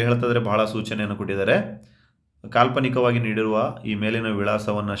 ಹಾಗೆಯೇ ಇಲ್ಲಿ ಹೇಳ್ತಿದ್ರೆ ಬಹಳ ಸೂಚನೆಯನ್ನು ಕೊಟ್ಟಿದ್ದಾರೆ, ಕಾಲ್ಪನಿಕವಾಗಿ ನೀಡಿರುವ ಈ ಮೇಲಿನ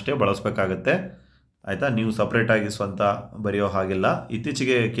ವಿಳಾಸವನ್ನಷ್ಟೇ ಬಳಸಬೇಕಾಗತ್ತೆ. ಆಯಿತಾ, ನೀವು ಸಪ್ರೇಟಾಗಿ ಸ್ವಂತ ಬರೆಯೋ ಹಾಗಿಲ್ಲ.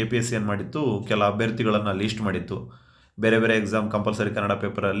 ಇತ್ತೀಚೆಗೆ KPSC ಏನು ಮಾಡಿತ್ತು, ಕೆಲ ಅಭ್ಯರ್ಥಿಗಳನ್ನು ಲೀಸ್ಟ್ ಮಾಡಿತ್ತು. ಬೇರೆ ಬೇರೆ ಎಕ್ಸಾಮ್ ಕಂಪಲ್ಸರಿ ಕನ್ನಡ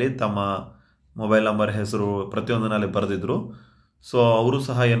ಪೇಪರಲ್ಲಿ ತಮ್ಮ ಮೊಬೈಲ್ ನಂಬರ್, ಹೆಸರು ಪ್ರತಿಯೊಂದರಲ್ಲಿ ಬರೆದಿದ್ರು. ಸೊ ಅವರು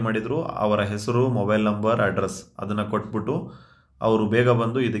ಸಹ ಏನು ಮಾಡಿದರು, ಅವರ ಹೆಸರು, ಮೊಬೈಲ್ ನಂಬರ್, ಅಡ್ರೆಸ್ ಅದನ್ನು ಕೊಟ್ಬಿಟ್ಟು ಅವರು ಬೇಗ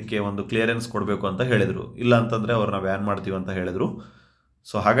ಬಂದು ಇದಕ್ಕೆ ಒಂದು ಕ್ಲಿಯರೆನ್ಸ್ ಕೊಡಬೇಕು ಅಂತ ಹೇಳಿದರು. ಇಲ್ಲ ಅಂತಂದರೆ ಅವ್ರನ್ನ ವ್ಯಾನ್ ಮಾಡ್ತೀವಿ ಅಂತ ಹೇಳಿದರು.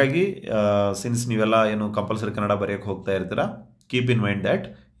 ಸೊ ಹಾಗಾಗಿ ಸಿನ್ಸ್ ನೀವೆಲ್ಲ ಏನು ಕಂಪಲ್ಸರಿ ಕನ್ನಡ ಬರೆಯೋಕ್ಕೆ ಹೋಗ್ತಾ ಇರ್ತೀರ, ಕೀಪ್ ಇನ್ ಮೈಂಡ್ ದ್ಯಾಟ್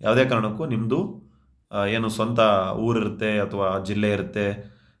ಯಾವುದೇ ಕಾರಣಕ್ಕೂ ನಿಮ್ಮದು ಏನು ಸ್ವಂತ ಊರಿರುತ್ತೆ ಅಥವಾ ಜಿಲ್ಲೆ ಇರುತ್ತೆ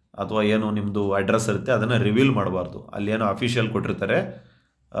ಅಥವಾ ಏನು ನಿಮ್ಮದು ಅಡ್ರೆಸ್ ಇರುತ್ತೆ ಅದನ್ನು ರಿವೀಲ್ ಮಾಡಬಾರ್ದು. ಅಲ್ಲೇನೋ ಅಫಿಷಿಯಲ್ ಕೊಟ್ಟಿರ್ತಾರೆ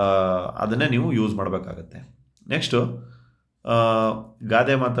ಅದನ್ನೇ ನೀವು ಯೂಸ್ ಮಾಡಬೇಕಾಗತ್ತೆ. ನೆಕ್ಸ್ಟು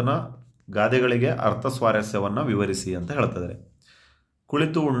ಗಾದೆಗಳಿಗೆ ಅರ್ಥ ಸ್ವಾರಸ್ಯವನ್ನು ವಿವರಿಸಿ ಅಂತ ಹೇಳ್ತಿದ್ದಾರೆ.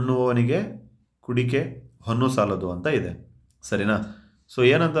 ಕುಳಿತು ಉಣ್ಣುವವನಿಗೆ ಕುಡಿಕೆ ಹೊನ್ನು ಸಾಲದು ಅಂತ ಇದೆ. ಸರಿನಾ? ಸೊ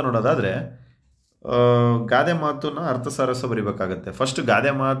ಏನಂತ ನೋಡೋದಾದರೆ, ಗಾದೆ ಮಾತನ್ನ ಅರ್ಥಸಾರಸ ಬರಿಬೇಕಾಗತ್ತೆ. ಫಸ್ಟ್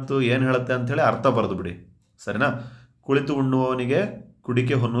ಗಾದೆ ಮಾತು ಏನು ಹೇಳುತ್ತೆ ಅಂಥೇಳಿ ಅರ್ಥ ಬರೆದು ಬಿಡಿ. ಸರಿನಾ? ಕುಳಿತು ಉಣ್ಣುವವನಿಗೆ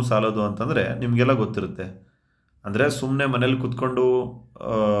ಕುಡಿಕೆ ಹೊನ್ನು ಸಾಲದು ಅಂತಂದರೆ ನಿಮಗೆಲ್ಲ ಗೊತ್ತಿರುತ್ತೆ. ಅಂದರೆ ಸುಮ್ಮನೆ ಮನೇಲಿ ಕುತ್ಕೊಂಡು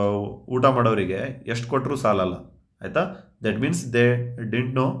ಊಟ ಮಾಡೋರಿಗೆ ಎಷ್ಟು ಕೊಟ್ಟರೂ ಸಾಲಲ್ಲ. ಆಯಿತಾ? That means they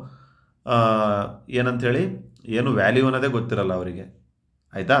didn't know ಏನಂಥೇಳಿ, ಏನು ವ್ಯಾಲ್ಯೂ ಅನ್ನೋದೇ ಗೊತ್ತಿರಲ್ಲ ಅವರಿಗೆ.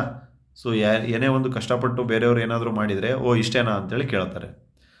 ಆಯಿತಾ? ಸೊ ಏನೇ ಒಂದು ಕಷ್ಟಪಟ್ಟು ಬೇರೆಯವರು ಏನಾದರೂ ಮಾಡಿದರೆ ಇಷ್ಟೇನಾ ಅಂತೇಳಿ ಕೇಳ್ತಾರೆ.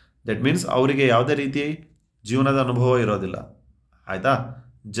 ದಟ್ ಮೀನ್ಸ್ ಅವರಿಗೆ ಯಾವುದೇ ರೀತಿ ಜೀವನದ ಅನುಭವ ಇರೋದಿಲ್ಲ. ಆಯಿತಾ?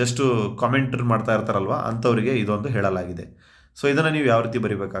 ಜಸ್ಟು ಕಾಮೆಂಟ್ ಮಾಡ್ತಾ ಇರ್ತಾರಲ್ವ, ಅಂಥವರಿಗೆ ಇದೊಂದು ಹೇಳಲಾಗಿದೆ. ಸೊ ಇದನ್ನು ನೀವು ಯಾವ ರೀತಿ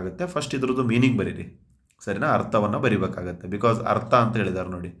ಬರಿಬೇಕಾಗುತ್ತೆ? ಫಸ್ಟ್ ಇದ್ರದ್ದು ಮೀನಿಂಗ್ ಬರೀರಿ. ಸರಿನಾ? ಅರ್ಥವನ್ನು ಬರಿಬೇಕಾಗತ್ತೆ. ಬಿಕಾಸ್ ಅರ್ಥ ಅಂತ ಹೇಳಿದ್ದಾರೆ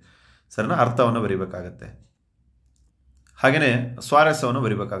ನೋಡಿ. ಸರಿನಾ? ಅರ್ಥವನ್ನು ಬರಿಬೇಕಾಗತ್ತೆ. ಹಾಗೆಯೇ ಸ್ವಾರಸ್ಯವನ್ನು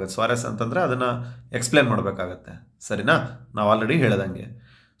ಬರಿಬೇಕಾಗತ್ತೆ. ಸ್ವಾರಸ್ಯ ಅಂತಂದರೆ ಅದನ್ನು ಎಕ್ಸ್ಪ್ಲೇನ್ ಮಾಡಬೇಕಾಗತ್ತೆ. ಸರಿನಾ? ನಾವು ಆಲ್ರೆಡಿ ಹೇಳ್ದಂಗೆ.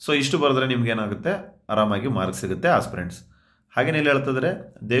 ಸೊ ಇಷ್ಟು ಬರೆದ್ರೆ ನಿಮ್ಗೇನಾಗುತ್ತೆ? ಆರಾಮಾಗಿ ಮಾರ್ಕ್ಸ್ ಸಿಗುತ್ತೆ ಆಸ್ಪಿರೆಂಟ್ಸ್. ಹಾಗೆಯೇ ಇಲ್ಲಿ ಹೇಳ್ತಿದ್ರೆ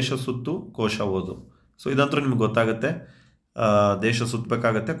ದೇಶ ಸುತ್ತು ಕೋಶ ಓದು. ಸೊ ಇದಂತೂ ನಿಮ್ಗೆ ಗೊತ್ತಾಗುತ್ತೆ. ದೇಶ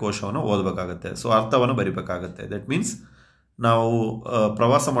ಸುತ್ತಬೇಕಾಗತ್ತೆ, ಕೋಶವನ್ನು ಓದಬೇಕಾಗತ್ತೆ. ಸೊ ಅರ್ಥವನ್ನು ಬರಿಬೇಕಾಗತ್ತೆ. ದಟ್ ಮೀನ್ಸ್ ನಾವು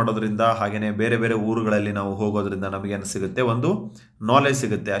ಪ್ರವಾಸ ಮಾಡೋದ್ರಿಂದ, ಹಾಗೆಯೇ ಬೇರೆ ಬೇರೆ ಊರುಗಳಲ್ಲಿ ನಾವು ಹೋಗೋದ್ರಿಂದ ನಮಗೇನು ಸಿಗುತ್ತೆ? ಒಂದು ನಾಲೆಜ್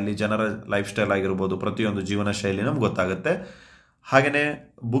ಸಿಗುತ್ತೆ. ಅಲ್ಲಿ ಜನರ ಲೈಫ್ ಸ್ಟೈಲ್ ಆಗಿರ್ಬೋದು, ಪ್ರತಿಯೊಂದು ಜೀವನ ಶೈಲಿ ನಮ್ಗೆ ಗೊತ್ತಾಗುತ್ತೆ. ಹಾಗೆಯೇ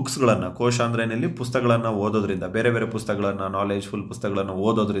ಬುಕ್ಸ್ಗಳನ್ನು, ಕೋಶ ಅಂದರೆ ಏನಲ್ಲಿ ಪುಸ್ತಕಗಳನ್ನು ಓದೋದ್ರಿಂದ, ಬೇರೆ ಬೇರೆ ಪುಸ್ತಕಗಳನ್ನು, ನಾಲೆಜ್ಫುಲ್ ಪುಸ್ತಕಗಳನ್ನು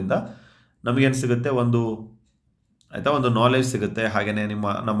ಓದೋದ್ರಿಂದ ನಮಗೇನು ಸಿಗುತ್ತೆ? ಒಂದು ನಾಲೆಜ್ ಸಿಗುತ್ತೆ. ಹಾಗೆಯೇ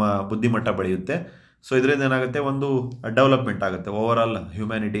ನಮ್ಮ ಬುದ್ಧಿಮಟ್ಟ ಬೆಳೆಯುತ್ತೆ. ಸೊ ಇದರಿಂದ ಏನಾಗುತ್ತೆ? ಒಂದು ಡೆವಲಪ್ಮೆಂಟ್ ಆಗುತ್ತೆ. ಓವರ್ ಆಲ್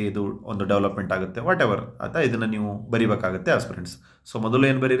ಹ್ಯುಮ್ಯಾನಿಟಿ ಇದು ಒಂದು ಡೆವಲಪ್ಮೆಂಟ್ ಆಗುತ್ತೆ. What ever. ಆಯಿತಾ? ಇದನ್ನು ನೀವು ಬರಿಬೇಕಾಗುತ್ತೆ ಆಸ್ಪಿರೆಂಟ್ಸ್. ಸೊ ಮೊದಲು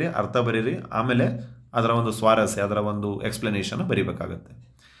ಏನು ಬರೀರಿ? ಅರ್ಥ ಬರೀರಿ. ಆಮೇಲೆ ಅದರ ಒಂದು ಸ್ವಾರಸ್ಯ, ಅದರ ಒಂದು ಎಕ್ಸ್ಪ್ಲನೇಷನ್ ಬರಿಬೇಕಾಗತ್ತೆ.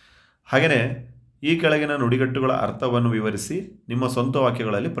 ಹಾಗೆಯೇ ಈ ಕೆಳಗಿನ ನುಡಿಗಟ್ಟುಗಳ ಅರ್ಥವನ್ನು ವಿವರಿಸಿ ನಿಮ್ಮ ಸ್ವಂತ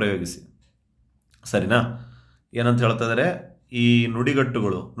ವಾಕ್ಯಗಳಲ್ಲಿ ಪ್ರಯೋಗಿಸಿ. ಸರಿನಾ? ಏನಂತ ಹೇಳ್ತಿದ್ದಾರೆ? ಈ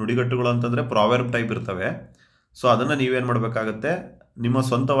ನುಡಿಗಟ್ಟುಗಳು ಅಂತಂದರೆ ಪ್ರಾವೆರ್ಬ್ ಟೈಪ್ ಇರ್ತವೆ. ಸೊ ಅದನ್ನು ನೀವೇನು ಮಾಡಬೇಕಾಗತ್ತೆ? ನಿಮ್ಮ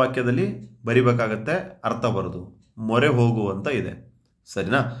ಸ್ವಂತ ವಾಕ್ಯದಲ್ಲಿ ಬರಿಬೇಕಾಗತ್ತೆ. ಅರ್ಥ ಬರೋದು. ಮೊರೆ ಹೋಗು ಅಂತ ಇದೆ.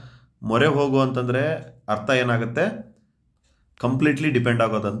 ಸರಿನಾ? ಮೊರೆ ಹೋಗು ಅಂತಂದರೆ ಅರ್ಥ ಏನಾಗುತ್ತೆ? ಕಂಪ್ಲೀಟ್ಲಿ ಡಿಪೆಂಡ್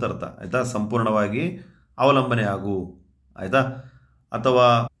ಆಗೋದಂತ ಅರ್ಥ. ಆಯಿತಾ? ಸಂಪೂರ್ಣವಾಗಿ ಅವಲಂಬನೆ ಆಗು. ಆಯಿತಾ? ಅಥವಾ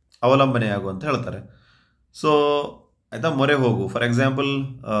ಅವಲಂಬನೆ ಆಗು ಅಂತ ಹೇಳ್ತಾರೆ. ಸೊ ಆಯಿತಾ? ಮೊರೆ ಹೋಗು. ಫಾರ್ ಎಕ್ಸಾಂಪಲ್,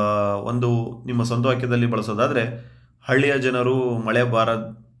 ಒಂದು ನಿಮ್ಮ ಸ್ವಂತ ವಾಕ್ಯದಲ್ಲಿ ಬಳಸೋದಾದರೆ, ಹಳ್ಳಿಯ ಜನರು ಮಳೆ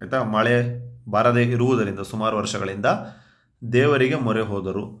ಬಾರದೇ ಇರುವುದರಿಂದ ಸುಮಾರು ವರ್ಷಗಳಿಂದ ದೇವರಿಗೆ ಮೊರೆ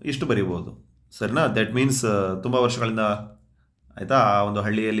ಹೋದರು. ಇಷ್ಟು ಬರಿಬೋದು. ಸರಿನಾ? ದಟ್ ಮೀನ್ಸ್ ತುಂಬ ವರ್ಷಗಳಿಂದ ಆಯಿತಾ ಆ ಒಂದು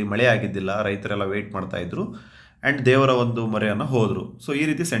ಹಳ್ಳಿಯಲ್ಲಿ ಮಳೆ ಆಗಿದ್ದಿಲ್ಲ, ರೈತರೆಲ್ಲ ವೆಯ್ಟ್ ಮಾಡ್ತಾಯಿದ್ರು, ಆ್ಯಂಡ್ ದೇವರ ಒಂದು ಮೊರೆಯನ್ನು ಹೋದರು. ಸೊ ಈ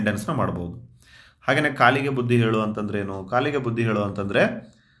ರೀತಿ ಸೆಂಟೆನ್ಸ್ನ ಮಾಡ್ಬೋದು. ಹಾಗೆಯೇ ಕಾಲಿಗೆ ಬುದ್ಧಿ ಹೇಳು ಅಂತಂದ್ರೆ ಏನು? ಕಾಲಿಗೆ ಬುದ್ಧಿ ಹೇಳು ಅಂತಂದರೆ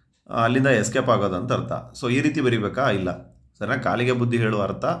ಅಲ್ಲಿಂದ ಎಸ್ಕೇಪ್ ಆಗೋದಂತ ಅರ್ಥ. ಸೊ ಈ ರೀತಿ ಬರಿಬೇಕಾ? ಇಲ್ಲ. ಸರಿನಾ? ಕಾಲಿಗೆ ಬುದ್ಧಿ ಹೇಳು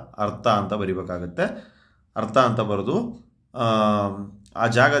ಅರ್ಥ ಅಂತ ಬರಿಬೇಕಾಗತ್ತೆ. ಅರ್ಥ ಅಂತ ಬರೆದು ಆ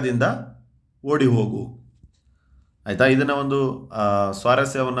ಜಾಗದಿಂದ ಓಡಿ ಹೋಗು. ಆಯಿತಾ? ಇದನ್ನು ಒಂದು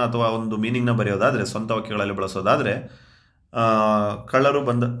ಸ್ವಾರಸ್ಯವನ್ನು ಅಥವಾ ಒಂದು ಮೀನಿಂಗ್ನ ಬರೆಯೋದಾದರೆ, ಸ್ವಂತ ವಾಕ್ಯಗಳಲ್ಲಿ ಬಳಸೋದಾದರೆ,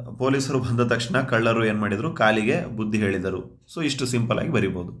 ಪೊಲೀಸರು ಬಂದ ತಕ್ಷಣ ಕಳ್ಳರು ಏನು ಮಾಡಿದರು? ಕಾಲಿಗೆ ಬುದ್ಧಿ ಹೇಳಿದರು. ಸೊ ಇಷ್ಟು ಸಿಂಪಲಾಗಿ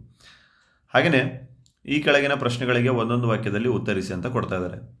ಬರಿಬೋದು. ಹಾಗೆಯೇ ಈ ಕೆಳಗಿನ ಪ್ರಶ್ನೆಗಳಿಗೆ ಒಂದೊಂದು ವಾಕ್ಯದಲ್ಲಿ ಉತ್ತರಿಸಿ ಅಂತ ಕೊಡ್ತಾ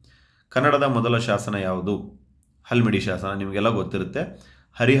ಇದ್ದಾರೆ. ಕನ್ನಡದ ಮೊದಲ ಶಾಸನ ಯಾವುದು? ಹಲ್ಮಿಡಿ ಶಾಸನ. ನಿಮಗೆಲ್ಲ ಗೊತ್ತಿರುತ್ತೆ.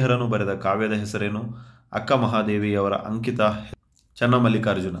 ಹರಿಹರನು ಬರೆದ ಕಾವ್ಯದ ಹೆಸರೇನು? ಅಕ್ಕ ಮಹಾದೇವಿಯವರ ಅಂಕಿತ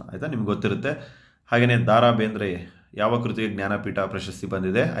ಚನ್ನಮಲ್ಲಿಕಾರ್ಜುನ. ಆಯಿತಾ? ನಿಮ್ಗೆ ಗೊತ್ತಿರುತ್ತೆ. ಹಾಗೆಯೇ ದಾರಾ ಬೇಂದ್ರೆ ಯಾವ ಕೃತಿಗೆ ಜ್ಞಾನಪೀಠ ಪ್ರಶಸ್ತಿ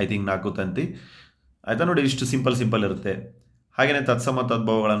ಬಂದಿದೆ? ಐ ಥಿಂಕ್ 4 ತಂತಿ. ಆಯಿತಾ? ನೋಡಿ, ಇಷ್ಟು ಸಿಂಪಲ್ ಇರುತ್ತೆ. ಹಾಗೆಯೇ ತತ್ಸಮ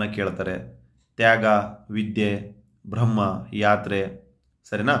ತದ್ಭವಗಳನ್ನು ಕೇಳ್ತಾರೆ. ತ್ಯಾಗ, ವಿದ್ಯೆ, ಬ್ರಹ್ಮ, ಯಾತ್ರೆ.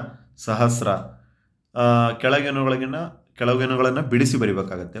 ಸರಿನಾ? ಸಹಸ್ರ. ಕೆಳಗಿನಗಳನ್ನು ಬಿಡಿಸಿ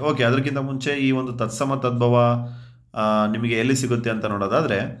ಬರಿಬೇಕಾಗತ್ತೆ. ಓಕೆ, ಅದಕ್ಕಿಂತ ಮುಂಚೆ ಈ ಒಂದು ತತ್ಸಮ ತದ್ಭವ ನಿಮಗೆ ಎಲ್ಲಿ ಸಿಗುತ್ತೆ ಅಂತ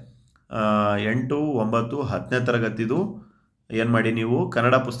ನೋಡೋದಾದರೆ, 8, 9, 10ನೇ ತರಗತಿದು ಏನು ಮಾಡಿ, ನೀವು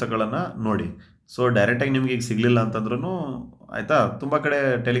ಕನ್ನಡ ಪುಸ್ತಕಗಳನ್ನು ನೋಡಿ. ಸೊ ಡೈರೆಕ್ಟಾಗಿ ನಿಮ್ಗೆ ಈಗ ಸಿಗಲಿಲ್ಲ ಅಂತಂದ್ರೂ ಆಯಿತಾ, ತುಂಬ ಕಡೆ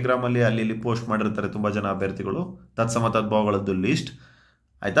ಟೆಲಿಗ್ರಾಮಲ್ಲಿ ಅಲ್ಲಿ ಇಲ್ಲಿ ಪೋಸ್ಟ್ ಮಾಡಿರ್ತಾರೆ ತುಂಬ ಜನ ಅಭ್ಯರ್ಥಿಗಳು ತತ್ಸಮ ತದ್ಭವಗಳದ್ದು ಲಿಸ್ಟ್.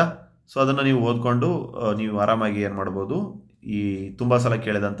 ಆಯಿತಾ? ಸೊ ಅದನ್ನು ನೀವು ಓದ್ಕೊಂಡು ನೀವು ಆರಾಮಾಗಿ ಏನು ಮಾಡ್ಬೋದು? ಈ ತುಂಬ ಸಲ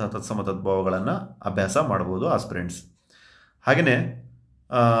ಕೇಳಿದಂಥ ತತ್ಸಮ ತದ್ಭವಗಳನ್ನು ಅಭ್ಯಾಸ ಮಾಡ್ಬೋದು ಆಸ್ಪಿರೆಂಟ್ಸ್. ಹಾಗೆಯೇ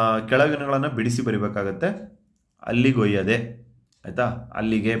ಕೆಳಗಿನಗಳನ್ನು ಬಿಡಿಸಿ ಬರಿಬೇಕಾಗತ್ತೆ. ಅಲ್ಲಿಗೊಯ್ಯದೆ. ಆಯಿತಾ?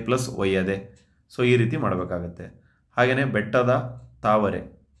 ಅಲ್ಲಿಗೆ ಪ್ಲಸ್ ಒಯ್ಯದೆ. ಸೊ ಈ ರೀತಿ ಮಾಡಬೇಕಾಗತ್ತೆ. ಹಾಗೆಯೇ ಬೆಟ್ಟದ ತಾವರೆ.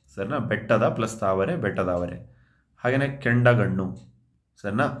 ಸರಿನಾ? ಬೆಟ್ಟದ ಪ್ಲಸ್ ತಾವರೆ, ಬೆಟ್ಟದಾವರೆ. ಹಾಗೆಯೇ ಕೆಂಡಗಣ್ಣು.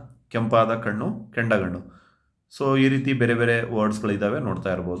 ಸರಿನಾ? ಕೆಂಪಾದ ಕಣ್ಣು, ಕೆಂಡಗಣ್ಣು. ಸೊ ಈ ರೀತಿ ಬೇರೆ ಬೇರೆ ವರ್ಡ್ಸ್ಗಳಿದ್ದಾವೆ, ನೋಡ್ತಾ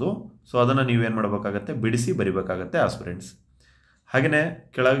ಇರ್ಬೋದು. ಸೊ ಅದನ್ನು ನೀವೇನು ಮಾಡಬೇಕಾಗತ್ತೆ? ಬಿಡಿಸಿ ಬರಿಬೇಕಾಗತ್ತೆ ಆಸ್ಪಿರೆಂಟ್ಸ್. ಹಾಗೆಯೇ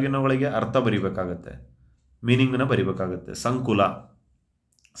ಕೆಳಗಿನಗಳಿಗೆ ಅರ್ಥ ಬರಿಬೇಕಾಗತ್ತೆ, ಮೀನಿಂಗನ್ನು ಬರಿಬೇಕಾಗತ್ತೆ. ಸಂಕುಲ.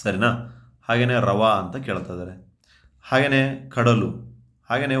 ಸರಿನಾ? ಹಾಗೆಯೇ ರವ ಅಂತ ಕೇಳ್ತಾ ಇದ್ದಾರೆ. ಹಾಗೆಯೇ ಕಡಲು.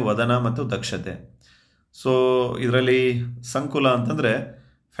 ಹಾಗೆಯೇ ವದನ ಮತ್ತು ದಕ್ಷತೆ. ಸೊ ಇದರಲ್ಲಿ ಸಂಕುಲ ಅಂತಂದರೆ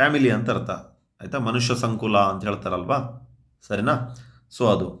ಫ್ಯಾಮಿಲಿ ಅಂತ ಅರ್ಥ ಆಯಿತಾ, ಮನುಷ್ಯ ಸಂಕುಲ ಅಂತ ಹೇಳ್ತಾರಲ್ವಾ, ಸರಿನಾ. ಸೊ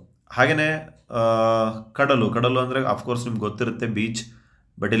ಅದು ಹಾಗೆಯೇ ಕಡಲು, ಕಡಲು ಅಂದರೆ ಅಫ್ಕೋರ್ಸ್ ನಿಮ್ಗೆ ಗೊತ್ತಿರುತ್ತೆ ಬೀಚ್,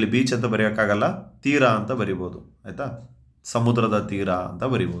 ಬಟ್ ಇಲ್ಲಿ ಬೀಚ್ ಅಂತ ಬರೆಯೋಕ್ಕಾಗಲ್ಲ, ತೀರ ಅಂತ ಬರಿಬೋದು ಆಯಿತಾ, ಸಮುದ್ರದ ತೀರ ಅಂತ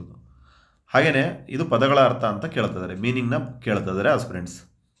ಬರಿಬೋದು. ಹಾಗೆಯೇ ಇದು ಪದಗಳ ಅರ್ಥ ಅಂತ ಕೇಳ್ತಿದ್ದಾರೆ, ಮೀನಿಂಗ್ನ ಕೇಳ್ತಿದ್ದಾರೆ ಆಸ್ಪಿರೆಂಟ್ಸ್.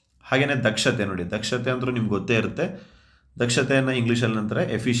 ಹಾಗೆಯೇ ದಕ್ಷತೆ ನೋಡಿ, ದಕ್ಷತೆ ಅಂದರೂ ನಿಮ್ಗೆ ಗೊತ್ತೇ ಇರುತ್ತೆ. ದಕ್ಷತೆಯನ್ನು ಇಂಗ್ಲೀಷಲ್ಲಿ ನಂತರ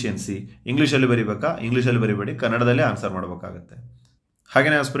ಎಫಿಷಿಯನ್ಸಿ, ಇಂಗ್ಲೀಷಲ್ಲಿ ಬರಿಬೇಕಾ, ಇಂಗ್ಲೀಷಲ್ಲಿ ಬರಿಬೇಡಿ, ಕನ್ನಡದಲ್ಲೇ ಆನ್ಸರ್ ಮಾಡಬೇಕಾಗತ್ತೆ.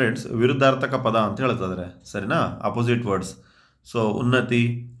 ಹಾಗೆಯೇ ಆಸ್ಪಿರೆಂಟ್ಸ್ ವಿರುದ್ಧಾರ್ಥಕ ಪದ ಅಂತ ಹೇಳ್ತಿದ್ದಾರೆ, ಸರಿನಾ, ಅಪೋಸಿಟ್ ವರ್ಡ್ಸ್. ಸೊ ಉನ್ನತಿ,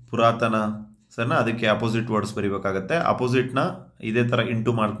 ಪುರಾತನ, ಸರಿನಾ, ಅದಕ್ಕೆ ಅಪೋಸಿಟ್ ವರ್ಡ್ಸ್ ಬರಿಬೇಕಾಗತ್ತೆ. ಅಪೋಸಿಟ್ನ ಇದೇ ಥರ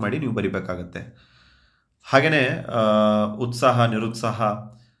ಇಂಟು ಮಾರ್ಕ್ ಮಾಡಿ ನೀವು ಬರಿಬೇಕಾಗತ್ತೆ. ಹಾಗೆಯೇ ಉತ್ಸಾಹ, ನಿರುತ್ಸಾಹ,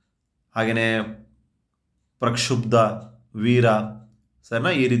 ಹಾಗೆಯೇ ಪ್ರಕ್ಷುಬ್ಧ, ವೀರ,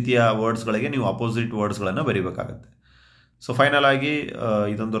 ಸರಿನಾ, ಈ ರೀತಿಯ ವರ್ಡ್ಸ್ಗಳಿಗೆ ನೀವು ಅಪೋಸಿಟ್ ವರ್ಡ್ಸ್ಗಳನ್ನು ಬರಿಬೇಕಾಗತ್ತೆ. ಸೊ ಫೈನಲ್ ಆಗಿ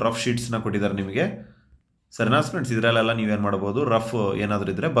ಇದೊಂದು ರಫ್ ಶೀಟ್ಸ್ನ ಕೊಟ್ಟಿದ್ದಾರೆ ನಿಮಗೆ, ಸರಿನಾ ಫ್ರೆಂಡ್ಸ್. ಇದರಲ್ಲೆಲ್ಲ ನೀವೇನು ಮಾಡ್ಬೋದು, ರಫ್ ಏನಾದರೂ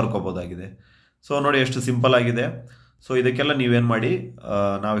ಇದ್ದರೆ ಬರ್ಕೋಬೋದಾಗಿದೆ. ಸೊ ನೋಡಿ ಎಷ್ಟು ಸಿಂಪಲ್ ಆಗಿದೆ. ಸೊ ಇದಕ್ಕೆಲ್ಲ ನೀವೇನು ಮಾಡಿ,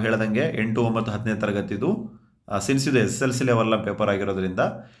 ನಾವು ಹೇಳ್ದಂಗೆ 8, 9, 10ನೇ ತರಗತಿದು ಸಿನ್ಸ್ ಇದು SSLC ಲೆವೆಲ್ನ ಪೇಪರ್ ಆಗಿರೋದ್ರಿಂದ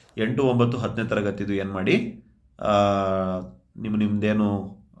 8, 9, 10ನೇ ತರಗತಿದು ಏನು ಮಾಡಿ, ನಿಮ್ಮದೇನು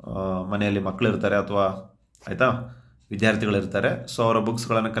ಮನೆಯಲ್ಲಿ ಮಕ್ಕಳಿರ್ತಾರೆ ಅಥವಾ ಆಯಿತಾ ವಿದ್ಯಾರ್ಥಿಗಳಿರ್ತಾರೆ, ಸೊ ಅವರ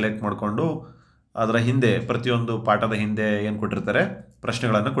ಬುಕ್ಸ್ಗಳನ್ನು ಕಲೆಕ್ಟ್ ಮಾಡಿಕೊಂಡು ಅದರ ಹಿಂದೆ ಪ್ರತಿಯೊಂದು ಪಾಠದ ಹಿಂದೆ ಏನು ಕೊಟ್ಟಿರ್ತಾರೆ,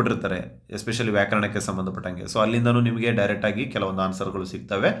 ಪ್ರಶ್ನೆಗಳನ್ನು ಕೊಟ್ಟಿರ್ತಾರೆ, ಎಸ್ಪೆಷಲಿ ವ್ಯಾಕರಣಕ್ಕೆ ಸಂಬಂಧಪಟ್ಟಂಗೆ. ಸೊ ಅಲ್ಲಿಂದನೂ ನಿಮಗೆ ಡೈರೆಕ್ಟಾಗಿ ಕೆಲವೊಂದು ಆನ್ಸರ್ಗಳು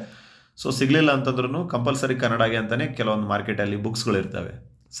ಸಿಗ್ತವೆ. ಸೊ ಸಿಗಲಿಲ್ಲ ಅಂತಂದ್ರೂ ಕಂಪಲ್ಸರಿ ಕನ್ನಡಗೆ ಅಂತಲೇ ಕೆಲವೊಂದು ಮಾರ್ಕೆಟಲ್ಲಿ ಬುಕ್ಸ್ಗಳಿರ್ತವೆ,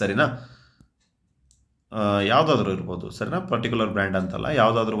 ಸರಿನಾ, ಯಾವುದಾದ್ರೂ ಇರ್ಬೋದು, ಸರಿನಾ, ಪರ್ಟಿಕ್ಯುಲರ್ ಬ್ರ್ಯಾಂಡ್ ಅಂತಲ್ಲ,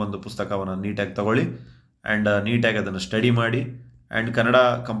 ಯಾವುದಾದ್ರೂ ಒಂದು ಪುಸ್ತಕವನ್ನು ನೀಟಾಗಿ ತಗೊಳ್ಳಿ ಆ್ಯಂಡ್ ನೀಟಾಗಿ ಅದನ್ನು ಸ್ಟಡಿ ಮಾಡಿ. ಆ್ಯಂಡ್ ಕನ್ನಡ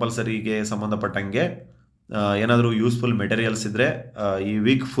ಕಂಪಲ್ಸರಿಗೆ ಸಂಬಂಧಪಟ್ಟಂಗೆ ಏನಾದರೂ ಯೂಸ್ಫುಲ್ ಮೆಟೀರಿಯಲ್ಸ್ ಇದ್ದರೆ ಈ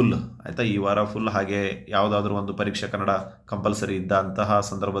ವೀಕ್ ಫುಲ್ ಆಯಿತಾ, ಈ ವಾರ ಫುಲ್, ಹಾಗೆ ಯಾವುದಾದ್ರೂ ಒಂದು ಪರೀಕ್ಷೆ ಕನ್ನಡ ಕಂಪಲ್ಸರಿ ಇದ್ದಂತಹ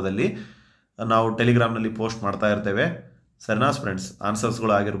ಸಂದರ್ಭದಲ್ಲಿ ನಾವು ಟೆಲಿಗ್ರಾಮ್ನಲ್ಲಿ ಪೋಸ್ಟ್ ಮಾಡ್ತಾ ಇರ್ತೇವೆ, ಸರಿನಾ ಫ್ರೆಂಡ್ಸ್.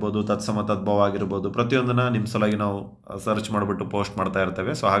 ಆನ್ಸರ್ಸ್ಗಳು ಆಗಿರ್ಬೋದು, ತತ್ಸಮ ತದ್ಭವ ಆಗಿರ್ಬೋದು, ಪ್ರತಿಯೊಂದನ್ನು ನಿಮ್ಮ ಸಲುವಾಗಿ ನಾವು ಸರ್ಚ್ ಮಾಡಿಬಿಟ್ಟು ಪೋಸ್ಟ್ ಮಾಡ್ತಾ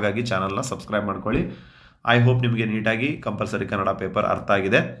ಇರ್ತೇವೆ. ಸೊ ಹಾಗಾಗಿ ಚಾನಲ್ನ ಸಬ್ಸ್ಕ್ರೈಬ್ ಮಾಡ್ಕೊಳ್ಳಿ. ಐ ಹೋಪ್ ನಿಮಗೆ ನೀಟಾಗಿ ಕಂಪಲ್ಸರಿ ಕನ್ನಡ ಪೇಪರ್ ಅರ್ಥ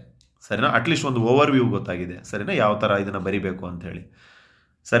ಆಗಿದೆ, ಸರಿನಾ, ಅಟ್ಲೀಸ್ಟ್ ಒಂದು ಓವರ್ ವ್ಯೂ ಗೊತ್ತಾಗಿದೆ, ಸರಿನಾ, ಯಾವ ಥರ ಇದನ್ನು ಬರಿಬೇಕು ಅಂಥೇಳಿ,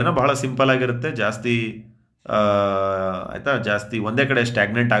 ಸರಿನಾ. ಬಹಳ ಸಿಂಪಲ್ ಆಗಿರುತ್ತೆ, ಜಾಸ್ತಿ ಆಯಿತಾ, ಜಾಸ್ತಿ ಒಂದೇ ಕಡೆ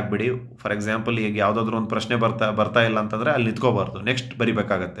ಸ್ಟ್ಯಾಗ್ನೆಂಟ್ ಆಗಿಬಿಡಿ. ಫಾರ್ ಎಕ್ಸಾಂಪಲ್ ಈಗ ಯಾವುದಾದ್ರೂ ಒಂದು ಪ್ರಶ್ನೆ ಬರ್ತಾ ಇಲ್ಲ ಅಂತಂದರೆ ಅಲ್ಲಿ ನಿಂತ್ಕೋಬಾರ್ದು, ನೆಕ್ಸ್ಟ್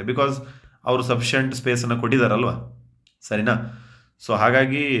ಬರಿಬೇಕಾಗತ್ತೆ, ಬಿಕಾಸ್ ಅವರು ಸಫಿಷಿಯೆಂಟ್ ಸ್ಪೇಸನ್ನು ಕೊಟ್ಟಿದ್ದಾರಲ್ವ, ಸರಿನಾ. ಸೊ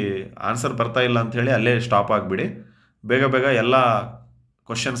ಹಾಗಾಗಿ ಆನ್ಸರ್ ಬರ್ತಾ ಇಲ್ಲ ಅಂಥೇಳಿ ಅಲ್ಲೇ ಸ್ಟಾಪ್ ಆಗಿಬಿಡಿ, ಬೇಗ ಬೇಗ ಎಲ್ಲ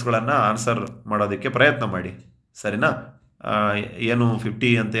ಕ್ವಶನ್ಸ್ಗಳನ್ನು ಆನ್ಸರ್ ಮಾಡೋದಕ್ಕೆ ಪ್ರಯತ್ನ ಮಾಡಿ, ಸರಿನಾ. ಏನು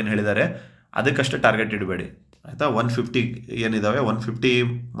 50 ಅಂತೇನು ಹೇಳಿದ್ದಾರೆ ಅದಕ್ಕಷ್ಟೇ ಟಾರ್ಗೆಟ್ ಇಡಬೇಡಿ ಆಯಿತಾ. 150 ಏನಿದ್ದಾವೆ 150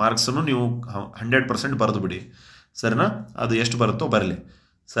 ಮಾರ್ಕ್ಸನ್ನು ನೀವು 100% ಬರೆದು ಬಿಡಿ, ಸರಿನಾ. ಅದು ಎಷ್ಟು ಬರುತ್ತೋ ಬರಲಿ,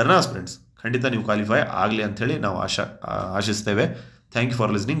 ಸರಿನಾ ಫ್ರೆಂಡ್ಸ್. ಖಂಡಿತ ನೀವು ಕ್ವಾಲಿಫೈ ಆಗಲಿ ಅಂಥೇಳಿ ನಾವು ಆಶಿಸ್ತೇವೆ. Thank you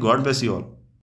for listening. God bless you all.